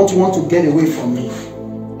word don't want to get away from me,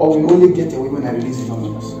 or will only get away when I release it on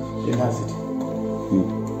others. Then that's it.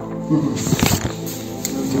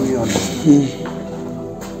 Do we understand?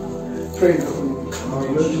 Pray.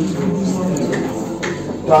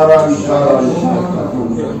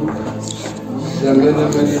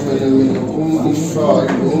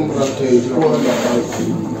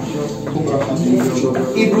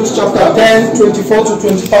 Hebrews chapter 10, 24 to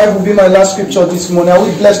 25 will be my last scripture this morning. Are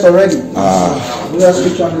we blessed already? Last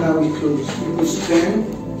scripture and then we close. Hebrews 10,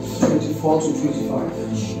 24 to 25.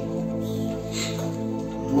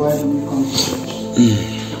 Why do we come to church?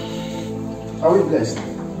 Are we blessed?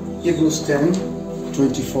 Hebrews 10,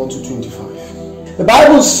 24 to 25. The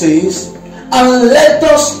Bible says, and let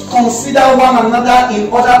us consider one another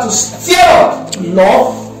in order to stir up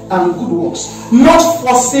love and good works, not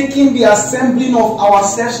forsaking the assembling of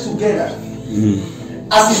ourselves together,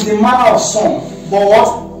 as is the manner of some, but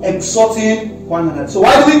what? Exhorting one another. So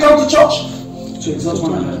why do we come to church? To exhort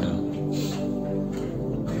one another.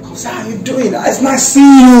 Because how are you doing? It's not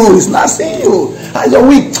seeing you. It's not seeing you. How's your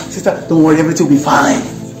week? Sister, don't worry, everything will be fine.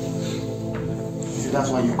 See, that's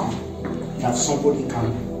why you come. That somebody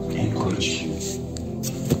can encourage you.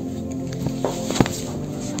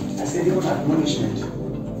 I said even admonishment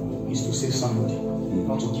is to save somebody,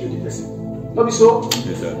 not to kill the person. Not be so?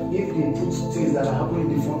 Yes, sir. If they put things that are happening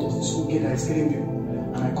in front of the school gate that is killing people,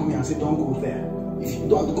 and I come here and say, don't go there. If you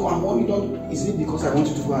don't go and want you don't, is it because I want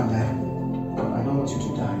you to go and die? I don't want you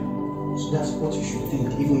to die. So that's what you should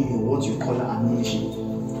think, even in what you call admonition.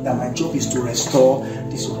 That my job is to restore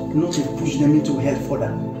this one, not to push them into hell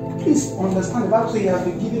further. Please understand, the Bible says he has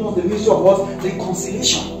been giving us the ministry of what?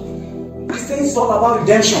 Reconciliation. Christianity is all about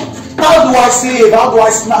redemption. How do I save? How do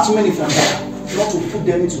I snatch many from hell? Not to put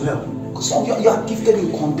them into hell. Because some of you are gifted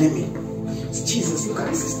in condemning. It's Jesus, look at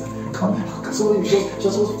this sister. Come, how can somebody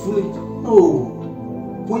just fully? No.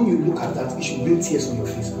 When you look at that, it should bring tears on your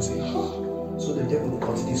face and say, so the devil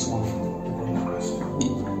got this one from the body of Christ.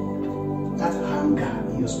 That anger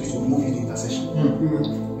in your spirit will move into intercession.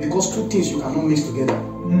 Because two things you cannot mix together.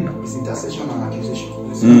 It's intercession and accusation.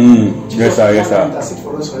 Yes, sir. Yes, sir. Intercede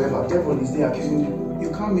for us forever. Devil is there accusing you. You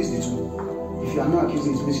can't miss the two. If you are not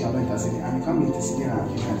accusing, it means you are not interceding, and you can't be interceding and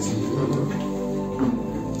accusing at the same time.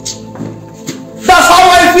 That's how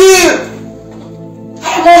I feel.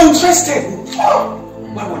 I'm not interested.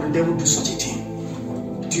 Why would the devil do such a thing?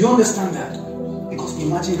 Do you understand that? Because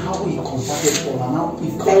imagine how he converted Paul and how he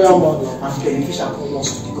and beneficial Paul was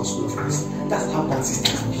to the gospel of Christ. That's how that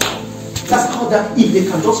system can be. That's how that if they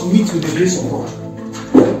can just meet with the grace of God.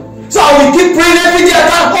 So I will keep praying every day. I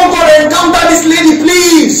can't come God and encounter this lady,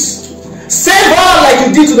 please. Save her like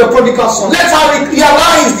you did to the prodigal son. Let her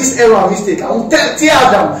realize this error and mistake. I won't tear her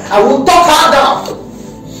down. I won't talk her down.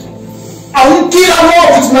 I won't kill her more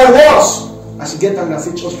with my words. I should get angry and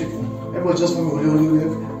say, church people, everybody just want me only.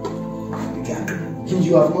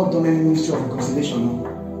 You have not done any ministry of reconciliation, no.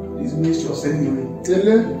 This ministry of sending away.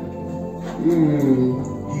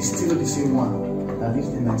 He's still the same one that lives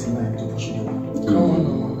in 99 to push you away.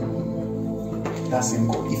 That same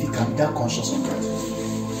God, if he can be that conscious of that,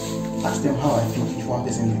 ask them how I feel if one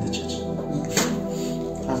person leaves the church.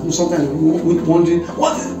 Sometimes we're wondering,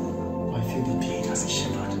 what is it? I feel the pain as a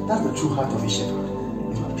shepherd. That's the true heart of a shepherd.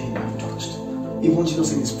 You are pain and touched. Even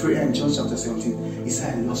Jesus in his prayer in John chapter 17, he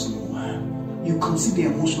said, I lost no one. You can see the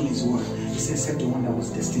emotion in his word. He said, except the one that was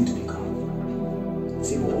destined to become. He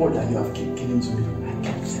said, all that you have given to me, I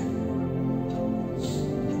kept them.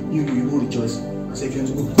 You will rejoice. I said, if you want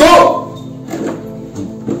to go, go!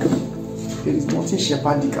 There is nothing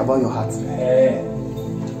shepherdic about your heart.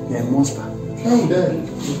 You're a monster. Are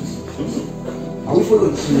we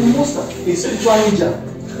following? You're a monster. A spiritual ninja.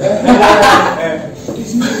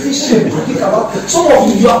 There's nothing shepherdic about. Some of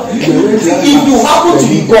you, if you happen to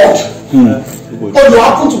be God, or you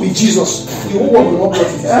happen to be Jesus, the whole world will not get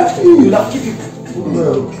it. You will have keep it.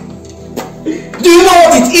 Do you know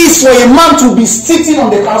what it is for a man to be sitting on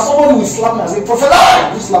the car? Someone will slap me and say, Prophet,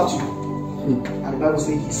 who slapped you? And the Bible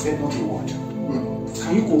says he said not a word.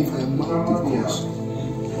 Can you go?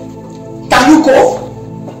 Can you go?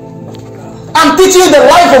 I'm teaching you the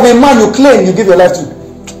life of a man you claim you give your life to.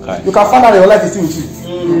 You can find out your life is still with you.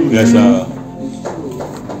 Yes, sir.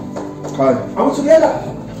 Are we together?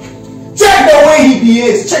 Check the way he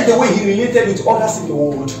behaves. Check the way he related with others in the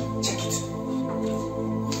world. Check it.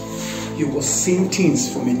 He was seeing things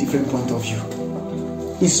from a different point of view.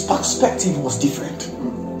 His perspective was different.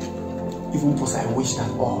 Even because I wish that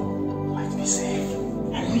all might be saved.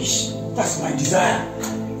 I wish. That's my desire.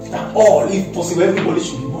 That all, if possible, everybody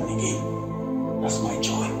should be born again. That's my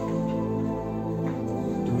joy.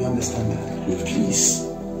 Do we understand that? Please.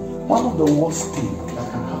 One of the worst things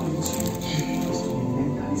that can happen to you is to be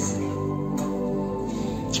mentally sick.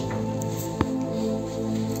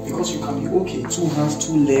 Because you can be okay, 2 hands,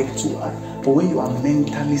 2 legs, 2 eyes. But when you are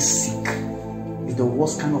mentally sick, it's the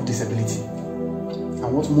worst kind of disability.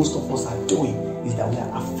 And what most of us are doing is that we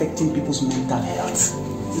are affecting people's mental health.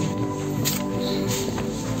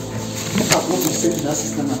 Look at what we said to that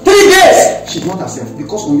sister now. 3 days! She's not herself.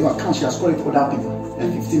 Because on your account, she has called it other people.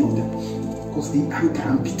 And 15 of them. Because the anger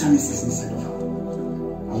and bitterness is inside of her.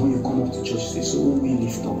 And when you come up to church, you say, so we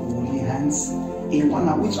lift up holy hands in one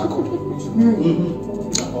of which I could.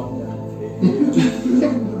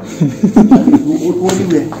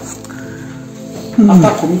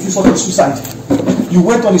 After committing sort of suicide, you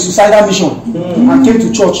went on a suicidal mission and came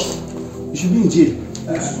to church. You should be in jail.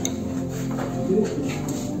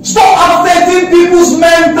 Stop affecting people's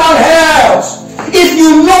mental health. If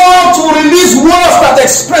you know to release words that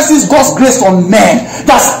expresses God's grace on men,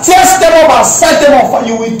 that stirs them up and set them on fire,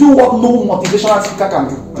 you will do what no motivational speaker can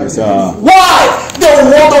do. Yes, sir. Why? The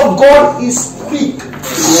word of God is quick.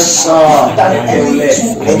 Yes, sir. Than any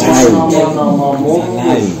two-edged.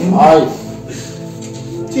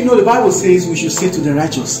 You know, the Bible says we should say to the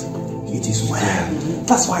righteous, it is well.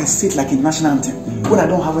 That's why I say it like a national anthem. When I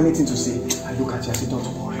don't have anything to say, I look at you and say, don't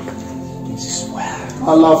worry. It is well.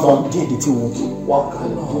 Allah,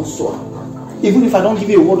 even if I don't give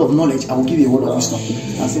you a word of knowledge, I will give you a word of wisdom.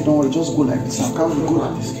 I say, don't worry, just go like this. I can't go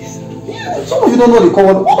like this. Some of you don't know the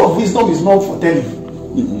word. Word of wisdom is not for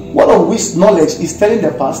telling. Word of knowledge is telling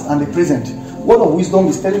the past and the present. Word of wisdom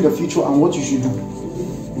is telling the future and what you should do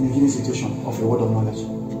in a given situation of a word of knowledge.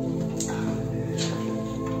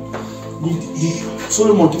 Did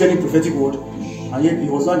Solomon give any prophetic word? And yet he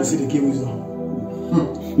was not the same that gave wisdom.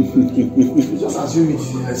 Just assume it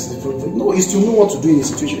as a prophet. No, it's to know what to do in a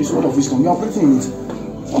situation. It's word of wisdom. You are operating in it.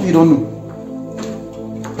 What you don't know.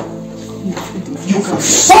 You can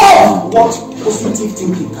solve what positive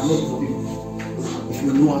thinking cannot do for you. If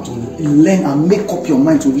you know how to learn and make up your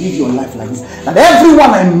mind to live your life like this. And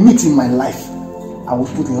everyone I meet in my life, I will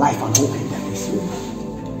put life and hope in them.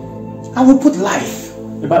 I will put life.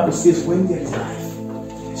 The Bible says when there is life,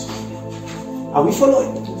 I will follow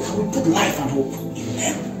it. I will put life and hope in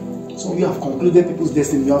them. So you have concluded people's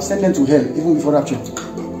destiny. You have sent them to hell even before rapture.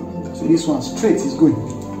 So this one straight is going.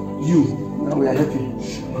 You, now we are happy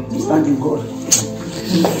to stand in God.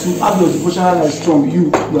 To have your devotional life strong,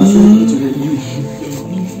 you are sending to them. You.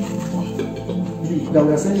 That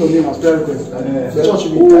we are sending your name as prayer request. The church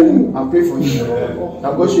will be telling and pray for you.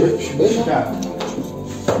 That God should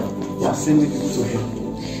you are sending people to hell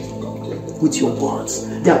with your words.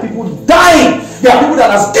 There are people dying. There are people that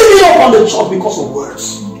are giving up on the church because of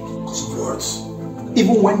words. Because of words.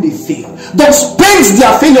 Even when they fail, those pains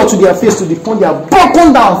their failure to their face to the point they are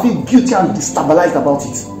broken down, feel guilty and destabilized about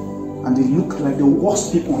it, and they look like the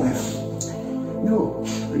worst people on earth. No,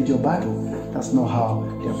 read your Bible. That's not how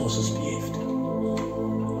the apostles behaved.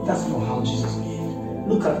 That's not how Jesus behaved.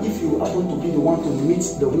 Look at if you happen to be the one to meet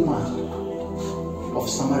the woman of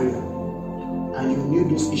Samaria, and you knew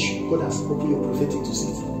those issues. God has opened your prophetic to see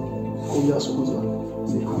it. Oh, you are supposed to.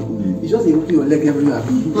 It's just you open your leg everywhere.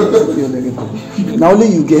 Now only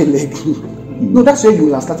you get leg. No, that's where you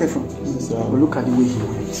will have started from. But look at the way he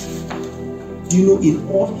went. You know, in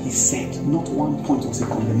all he said, not one point was a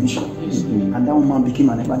condemnation. And that woman became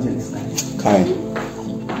an evangelist. Kai.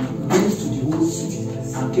 Went to the whole city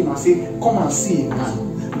and came and said, come and see a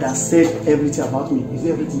man that said everything about me. Is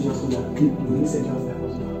everything just that? He said just that.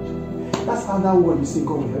 That's how that word you say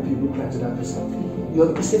God will help you reply to that person.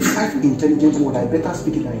 You say 5 intelligent words, I better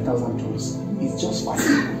speak it than 1,000 tongues. It's just 5.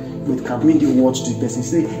 But it can bring the word to the person.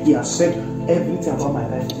 Say, he has said everything about my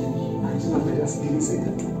life. And so they just didn't say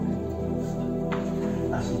that.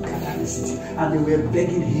 As we gathered the city, and they were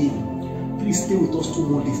begging him, please stay with us 2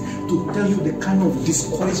 more days, to tell you the kind of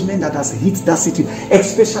discouragement that has hit that city,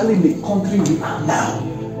 especially in the country we are now.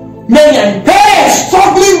 Many and parents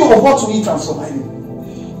struggling of what to eat and surviving.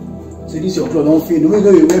 So this is your clothes, don't fade. Don't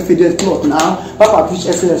you wear faded clothes now. Papa preach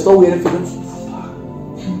excellence, stop wearing faded.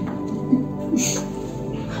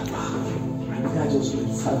 And the guy just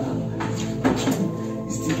went silent.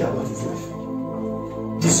 He's thinking about his life.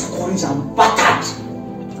 Discouraged and battered.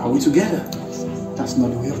 Are we together? That's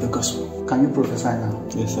not the way of the gospel. Can you prophesy now?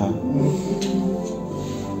 Yes, sir. I'm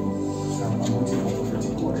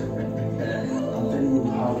telling you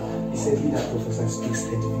how he said he that prophesies speaks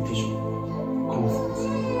edification, comfort,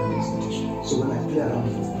 and exhortation. So when I play around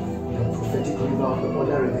with the prophetic river of the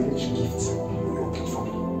other revelation gifts, will work it for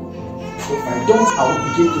me. So if I don't, I will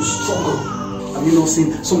begin to struggle. Have you not seen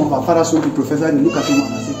some of our fathers who be prophesy and look at him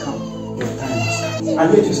and say, come, your time is. And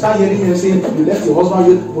yet you start hearing them saying, you left your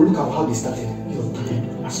husband, but look at how they started. Your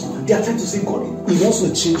time has come. They are trying to say, God, he wants to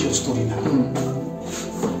change your story now.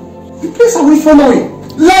 The place are we following?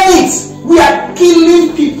 Learn it. We are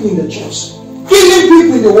killing people in the church, killing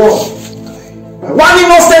people in the world. One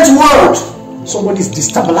innocent word, somebody is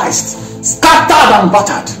destabilized, scattered and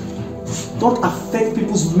battered. Don't affect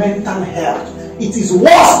people's mental health. It is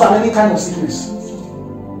worse than any kind of sickness.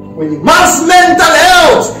 When a man's mental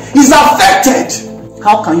health is affected,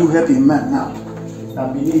 how can you help a man now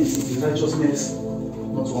that believes in his righteousness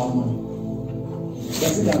not to have money? You can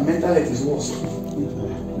see that mental health is worse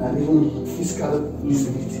than even physical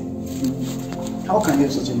disability. How can you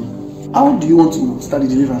help such a man? How do you want to study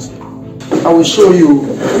deliverance? I will show you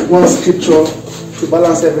one scripture to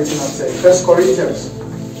balance everything I've said. 1 Corinthians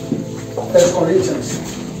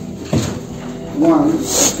 1,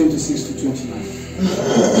 26 to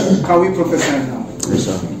 29. Can we prophesy now? Yes,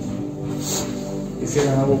 sir. He said,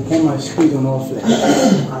 and I will pour my spirit on all flesh,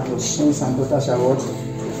 and your sons and daughters shall what?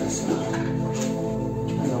 Prophesy.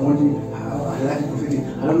 And I want you, I like prophetic.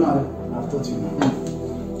 I don't know how I've taught you now.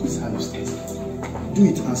 This is how you start. Do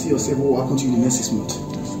it and see yourself what will happen to you in the next 6 months.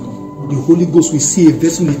 The Holy Ghost will see a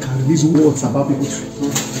vessel he can release words about people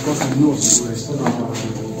because he knows you will restore them.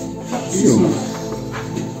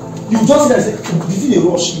 You just say, they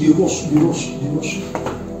rush.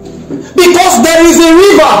 Because there is a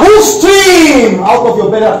river whose stream out of your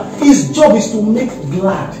belly. His job is to make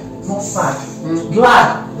glad, not sad.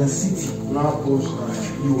 Glad the city. Not push.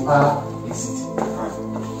 You are a city.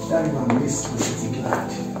 That river makes the city glad.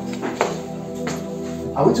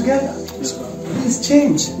 Are we together? Please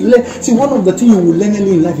change. See, one of the things you will learn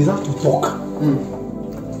early in life is how to talk.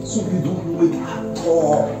 So you don't know it at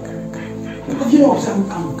all. But you know what I'm saying?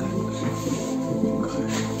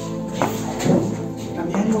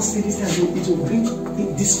 Say this and it will bring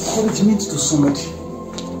discouragement to somebody.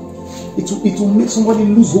 It will make somebody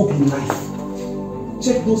lose hope in life.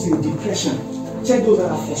 Check those in depression. Check those that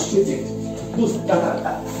are frustrated. Those that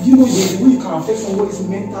are, you know, the way you can affect somebody's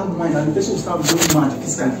mental mind and the person will start going mad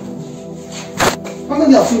physically. How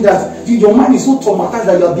many have seen that? Your mind is so traumatized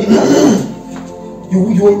that you are being mad.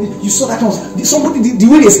 You saw that one. Somebody, the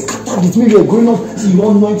way they scattered it, maybe you're growing up, you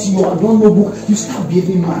don't know it, you don't know book, you start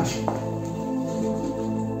behaving mad.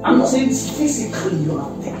 I'm not saying it's physically, you are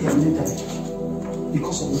affected mentally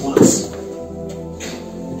because of words.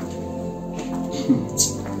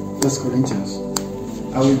 1 Corinthians.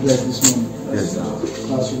 I will bless this one. Yes, sir.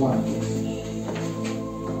 Verse 1.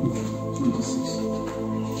 26.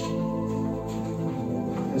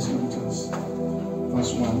 Let's Corinthians.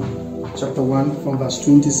 Verse 1. Chapter 1 from verse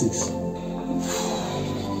 26.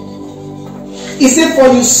 He said, for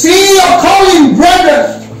you see your calling,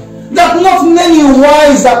 brethren, that not many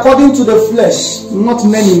wise according to the flesh, not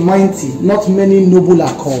many mighty, not many noble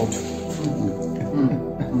are called.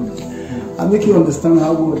 I make you understand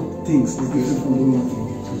how God thinks is different from the way you think.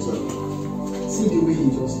 See the way he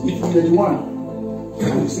just, if you are the one,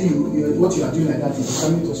 you see what you are doing like that is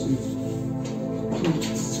coming to spirit.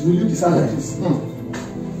 It's really discernment.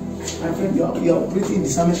 My friend, you are operating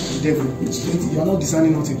discernment to the devil. You are not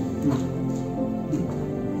discerning nothing.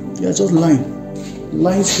 You are just lying.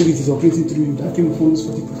 Lying spirit is operating through you. That came from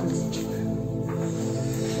 40 prophets.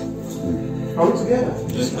 Are we together?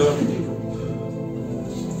 Yes, sir.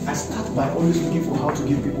 I start by always looking for how to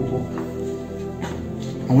give people hope.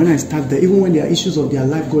 And when I start there, even when there are issues of their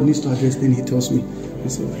life God needs to address, then he tells me, I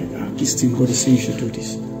say, okay, this thing God is saying you should do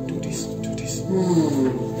this, do this, do this.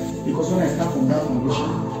 Because when I start from that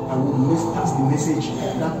foundation, I will pass the message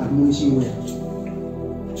of that admonishing way.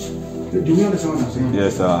 Do you understand what I'm saying?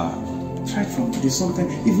 Yes, sir. Try from there's something,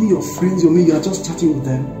 even your friends, you are just chatting with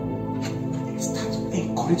them. Start to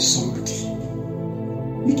encourage somebody.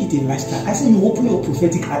 Make it a lifestyle. I say you open your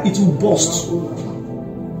prophetic eye, it will burst.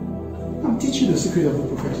 I'm teaching you the secret of the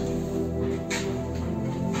prophetic.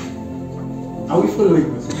 Are we following?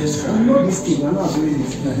 Yes, sir. You know this thing, we're not doing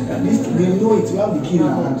it. They know it, we have the key in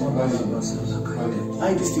our hand. How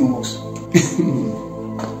this thing works.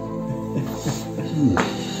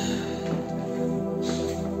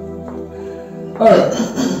 Alright.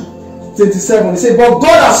 27. He said, but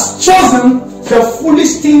God has chosen the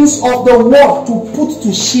foolish things of the world to put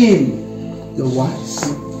to shame the wise.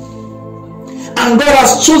 And God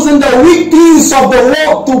has chosen the weak things of the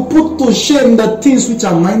world to put to shame the things which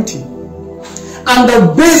are mighty. And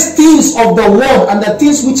the base things of the world and the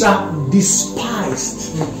things which are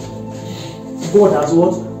despised. God has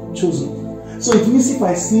what? Chosen. So it means if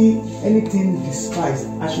I see anything despised,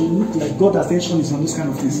 I should look like God's attention is on those kind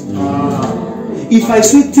of things. If I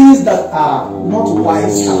see things that are not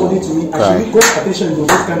wise according to me, I should look God's attention is on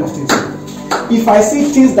those kind of things. If I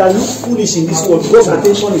see things that look foolish in this world, God's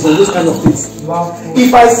attention is on those kind of things.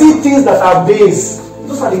 If I see things that are base,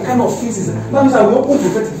 those are the kind of things. That means I will open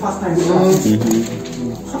prophetic fast time.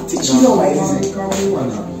 I'm teaching you my lesson.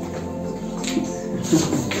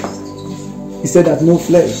 He said that no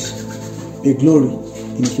flesh, a glory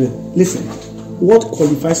in flesh. Listen, what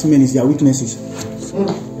qualifies men is their weaknesses.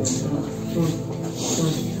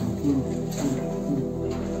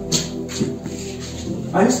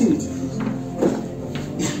 Are you seeing it?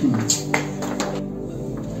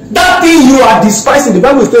 That thing you are despising, the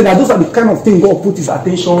Bible says that those are the kind of things God put his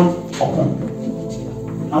attention upon.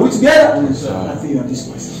 Are we together? That thing you are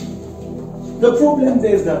despising. The problem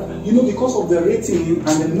there is that, because of the rating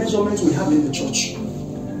and the measurements we have in the church,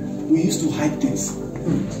 we used to hide things.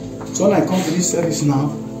 So when I come to this service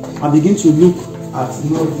now, I begin to look at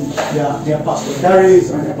their Pastor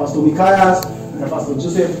Darius and their Pastor Micaiah and their Pastor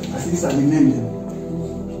Joseph. I see these are the men there.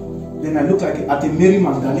 Then I look at a Mary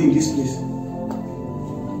Magdalene in this place.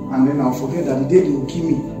 And then I'll forget that the day they will kill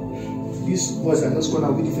me, these boys are just going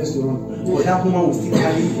to be the first to run. But that woman will still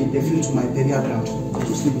carry a devil to my burial ground. I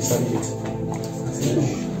will still beside it. I said, no,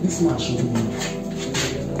 this man should be me.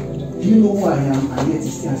 Do you know who I am? And yet he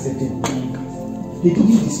still accepted me. They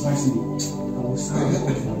don't despise me. I will serve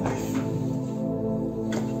God for life.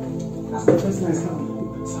 That's the first time I start.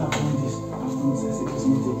 Sir, I've done this. I've done this. I said, it's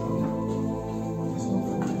not a problem. It's not a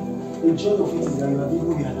problem. The joy of it is that you have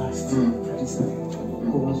even realized that is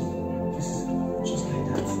God. This is just like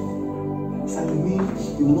that. So you mean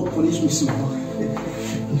you will not punish me so much?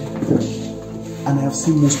 And I have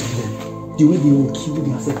seen most of them. The way they will kill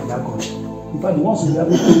themselves for that God. In fact, the ones who have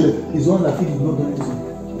killed is one that think is not done anything.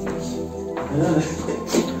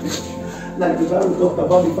 Like the Bible talked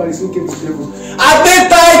about the Pharisees who came to the table. I take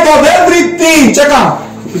tithe of everything. Check out.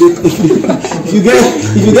 If you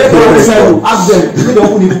get prophesy, ask them. They don't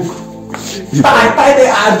open the book.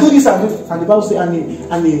 I do this and the Bible says, and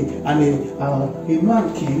a man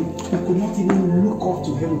came who could not even look up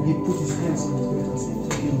to heaven. He put his hands on his belly and said,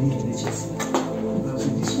 "Forgive me the chest." So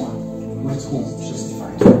this one went home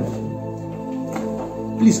justified.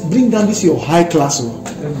 please bring down this your high class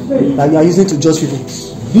that you are using to judge people.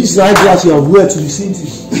 This high class you have wear to the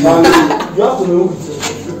cities. You have to remove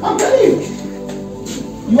it. I'm telling you.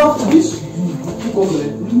 You have to remove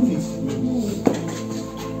it. Remove it.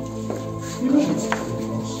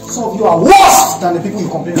 Some of you are worse than the people you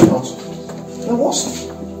complain about. They're worse.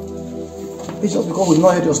 It's just because we've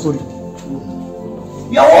not heard your story.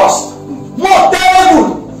 You are worse. More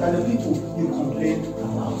terrible than the people you complain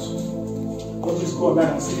about. God just go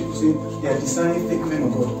online and see people saying they are designing fake men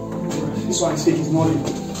of God. This one is fake, it's not real.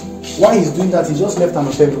 Why he's doing that, he just left an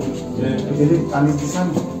hotel room. And he's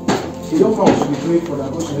designing. He don't know what should be praying for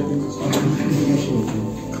that. God should help him to start.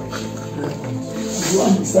 You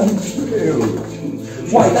are designing.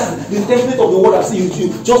 Why? That's the template of the word I've seen you.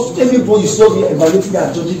 Just everybody is just evaluating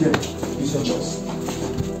and judging them. It's your choice.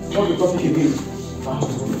 What the topic again?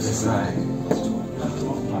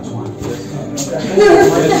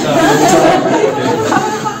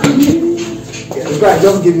 I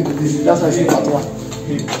just gave you the business. That's why I say part 1.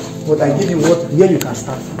 But I give you where you can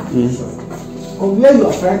start from. Or where you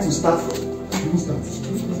are trying to start from. You start.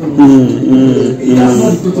 That's not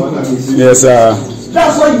the protocol. Yes, sir.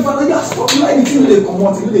 That's why you find out stop lying. You didn't come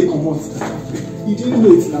out. You didn't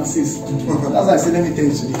know it now, sis. That's why I said, let me tell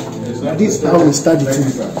you today. This is how we start the thing.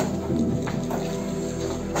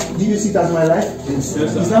 Do you see it as my life? Yes.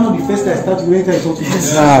 Is that not the first time I start with anytime I talk to you?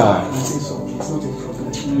 Yes. It's not a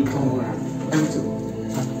problem. Don't worry.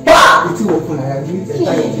 It's open. I agree.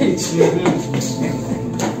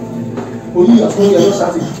 Oh, you are just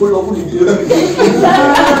starting to follow up with the video.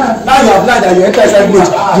 Now you have lied that you enter inside gate.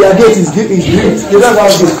 Their gate is great. You don't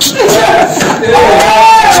have to.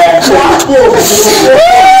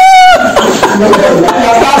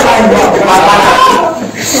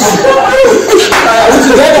 Are we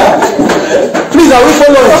together? Please, are we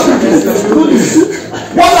following?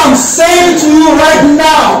 What I'm saying to you right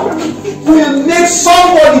now will make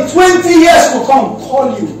somebody 20 years to come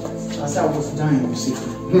call you. I said I was dying, you see.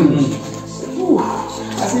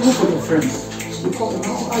 I said, look for your friends. You call them,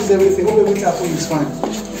 how is everything? Hope everything at home is fine.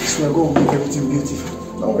 So I go and make everything beautiful.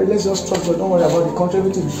 Don't worry, let's just talk, but don't worry about the country,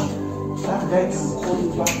 everything is fine. That guy can call you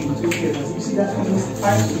back in 2 years. You see that kind of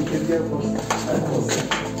 5 to 10 years.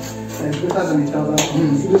 And it's better than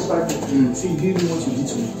 1,000. See those 5 words. See, you didn't know what you did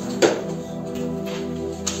to me.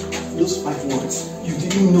 Those 5 words. You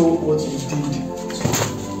didn't know what you did.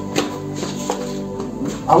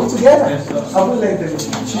 Are we together? Yes, sir. I will let them.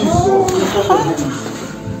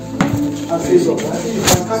 I say so. I think you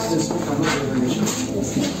can catch this book and not revelation.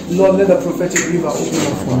 Lord, let the prophetic river open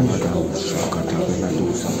up for me.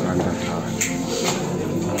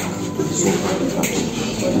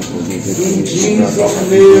 In Jesus'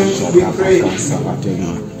 name we pray.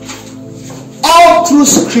 All through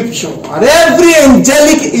scripture and every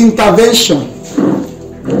angelic intervention,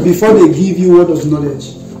 before they give you word of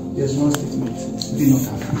knowledge, there's one statement: be not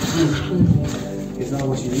afraid. Is that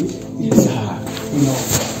what you need? Yes, sir. Be not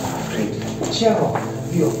afraid. Cheer up.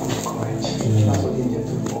 Be of good courage. That's what the angel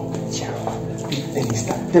told you. Cheer up. Then he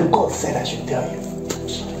started. Then God said, I should tell you.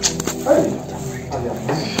 Are you not afraid? Are you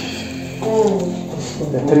afraid?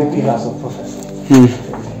 The 3 pillars of prophecy.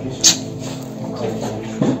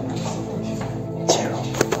 Cheer up.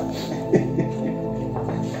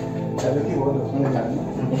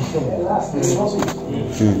 Last, you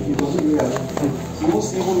won't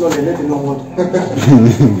even know the let alone what.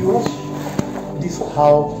 This is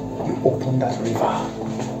how you open that river.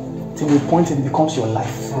 Till you point it becomes your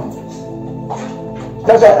life.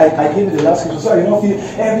 That's why I gave you the last scripture. So you don't feel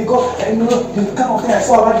because you know the kind of thing I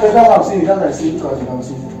saw about that's what I'm saying. That's what I say because you know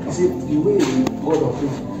saying. You see the way God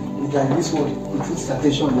operates is that in this world it puts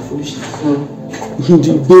attention on the foolishness.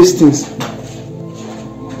 The base things.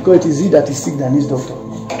 Because it is he that is sick than his doctor.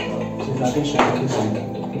 Attention.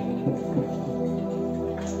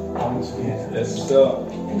 Yes, sir.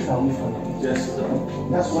 Yes, sir.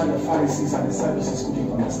 That's why the Pharisees and the Sadducees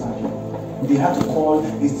couldn't understand. They had to call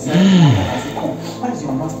his disciples and say, come, why is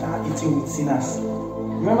your master eating with sinners?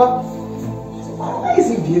 Remember? Why is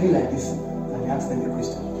he behaving like this? And he asked them a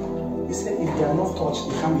question. He said, if they are not touched,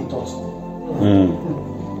 they can't be taught.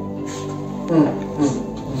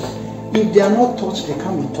 If they are not touched, they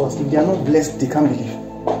can't be taught. If they are not blessed, they can't believe.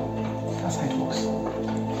 That's how it works.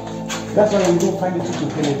 That's why we don't find it to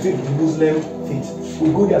penetrate the Muslim faith. We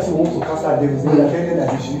go there and say we want to cast out devils. They are telling that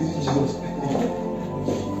they should use Jesus.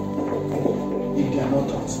 If they are not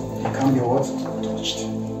taught, they can't be what? Touched. You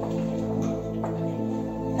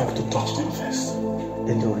have to touch them first.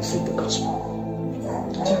 Then they will receive the gospel.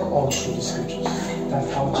 Check all through the scriptures. That's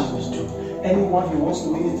how Jesus do. Anyone who wants to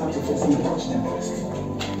minister to first, he touch them first.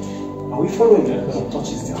 Are we following them? He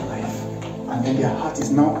touches their life. And then their heart is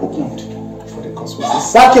now opened for the gospel.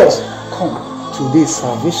 Zacchaeus, come, today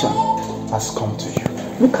salvation has come to you.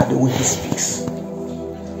 Look at the way he speaks.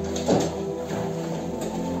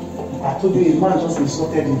 I told you a man just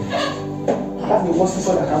insulted him. That's the worst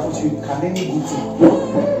insult that can happen to you. Can any good thing?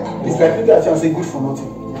 It's like looking at you and say good for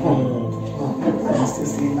nothing. And he still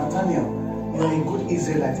saying, Nathaniel, you are a good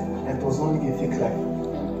Israelite that was only a fake life.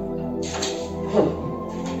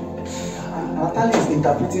 Nathaniel is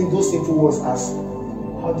interpreting those simple words as,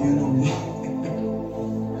 how do you know me?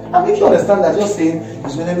 And make you understand that just saying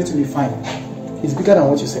it's when everything will be fine. It's bigger than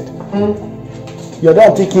what you said. You're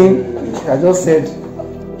not thinking, I just said,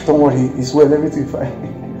 don't worry, it's well, everything is fine.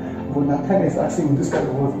 But Nathaniel is asking this kind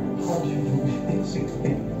of words, how do you know me?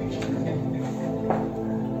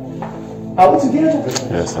 Are we together?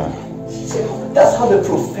 Yes, sir. That's how the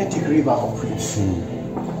prophetic river operates.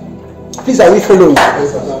 Please, are we following?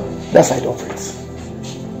 That's how it operates.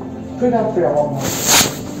 Pray that prayer one more.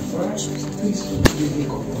 Please, make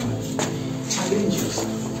up your mind. Challenge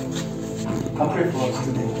yourself. I pray for us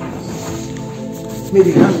today. May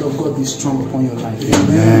the hand of God be strong upon your life.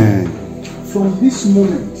 Amen. From this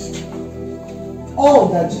moment, all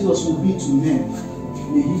that Jesus will be to men,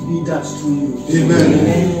 may He be that to you.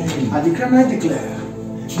 Amen. I declare,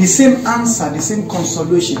 the same answer, the same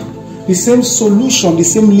consolation, the same solution, the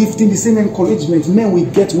same lifting, the same encouragement men will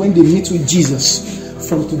get when they meet with Jesus.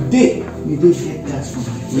 From today, may they get that from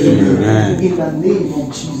you. Amen. In the name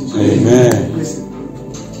of Jesus. Amen. Listen,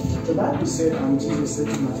 the Bible said, and Jesus said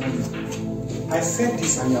to Nathanael, I said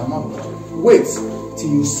this and you are not. Wait till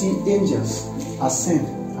you see angels ascend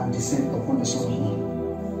and descend upon the Son of Man.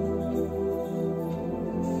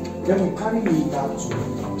 Then we carry me back to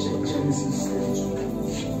Genesis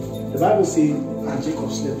 32. The Bible says, and Jacob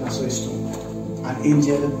slept and saw a stone, an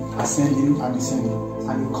angel ascending and descending,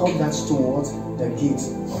 and he called that stone what? The gate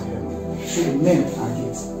of heaven. So the men are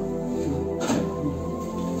gates.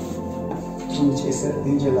 So which is said,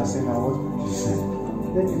 angel ascend and what? Descend.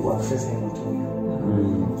 Let people access heaven to you.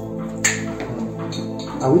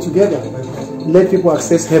 Are we together? Let people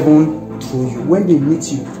access heaven through you. When they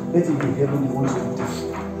meet you, let it be heaven they want to enter.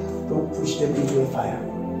 Don't push them into a fire.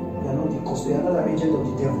 They are not the cause. They are not an agent of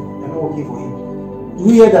the devil. They are not working for him. Do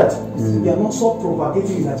you hear that? They are not so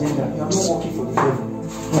propagating his agenda. They are not working for the devil.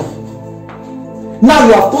 Now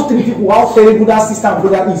you have told 3 people how terrible that sister and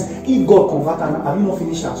brother is. If God convert them, have you not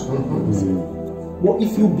finished that? But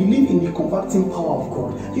if you believe in the converting power of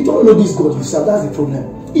God, you don't know this God yourself. That's the problem.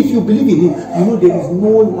 If you believe in Him, you know there is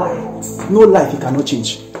no life He cannot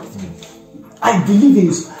change. I believe in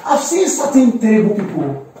this. I've seen certain terrible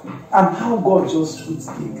people and how God just puts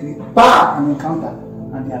a great bam and encounter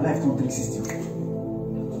and their life turns 360.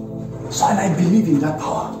 So and I believe in that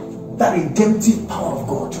power, that redemptive power of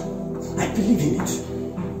God. I believe in it.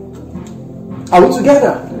 Are we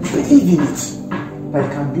together? Believe in it. That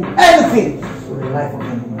it can do anything for the life of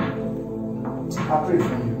anyone. I pray for you.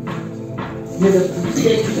 May the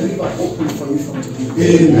river open for you from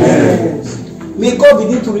today. Amen. May God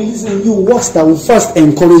begin to release in you words that will first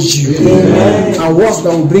encourage you. Amen. And words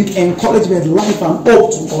that will bring encouragement, life, and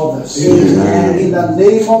hope to others. Amen. In the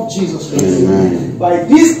name of Jesus Christ. Amen. By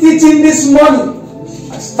this teaching this morning,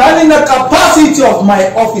 I stand in the capacity of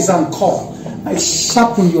my office and call. I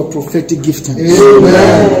sharpen your prophetic gifting.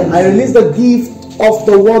 Amen. I release the gift of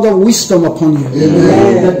the word of wisdom upon you.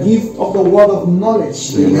 Amen. The gift of the word of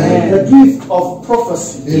knowledge. Amen. The gift of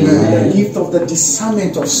prophecy. Amen. The gift of the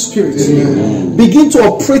discernment of spirit. Amen. Begin to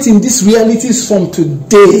operate in these realities from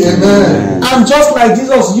today. Amen. And just like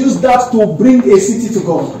Jesus used that to bring a city to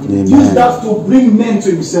God, amen, use that to bring men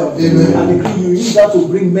to Himself. Amen. And you use that to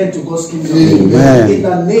bring men to God's kingdom. Amen. In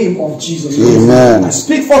the name of Jesus. Amen. I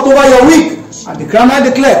speak forth over your week. And I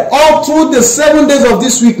declare, all through the 7 days of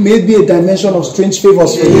this week, may it be a dimension of strange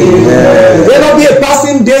favors for you. It will not be a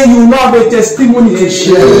passing day, you will not have a testimony to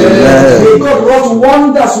share. May God wrought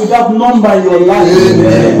wonders without number in your life.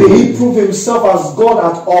 Amen. May He prove Himself as God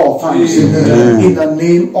at all times. Amen. In the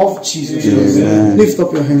name of Jesus. Amen. Lift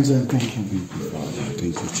up your hands and thank Him. Thank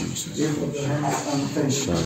you, Jesus. Lift up your hands and thank Him.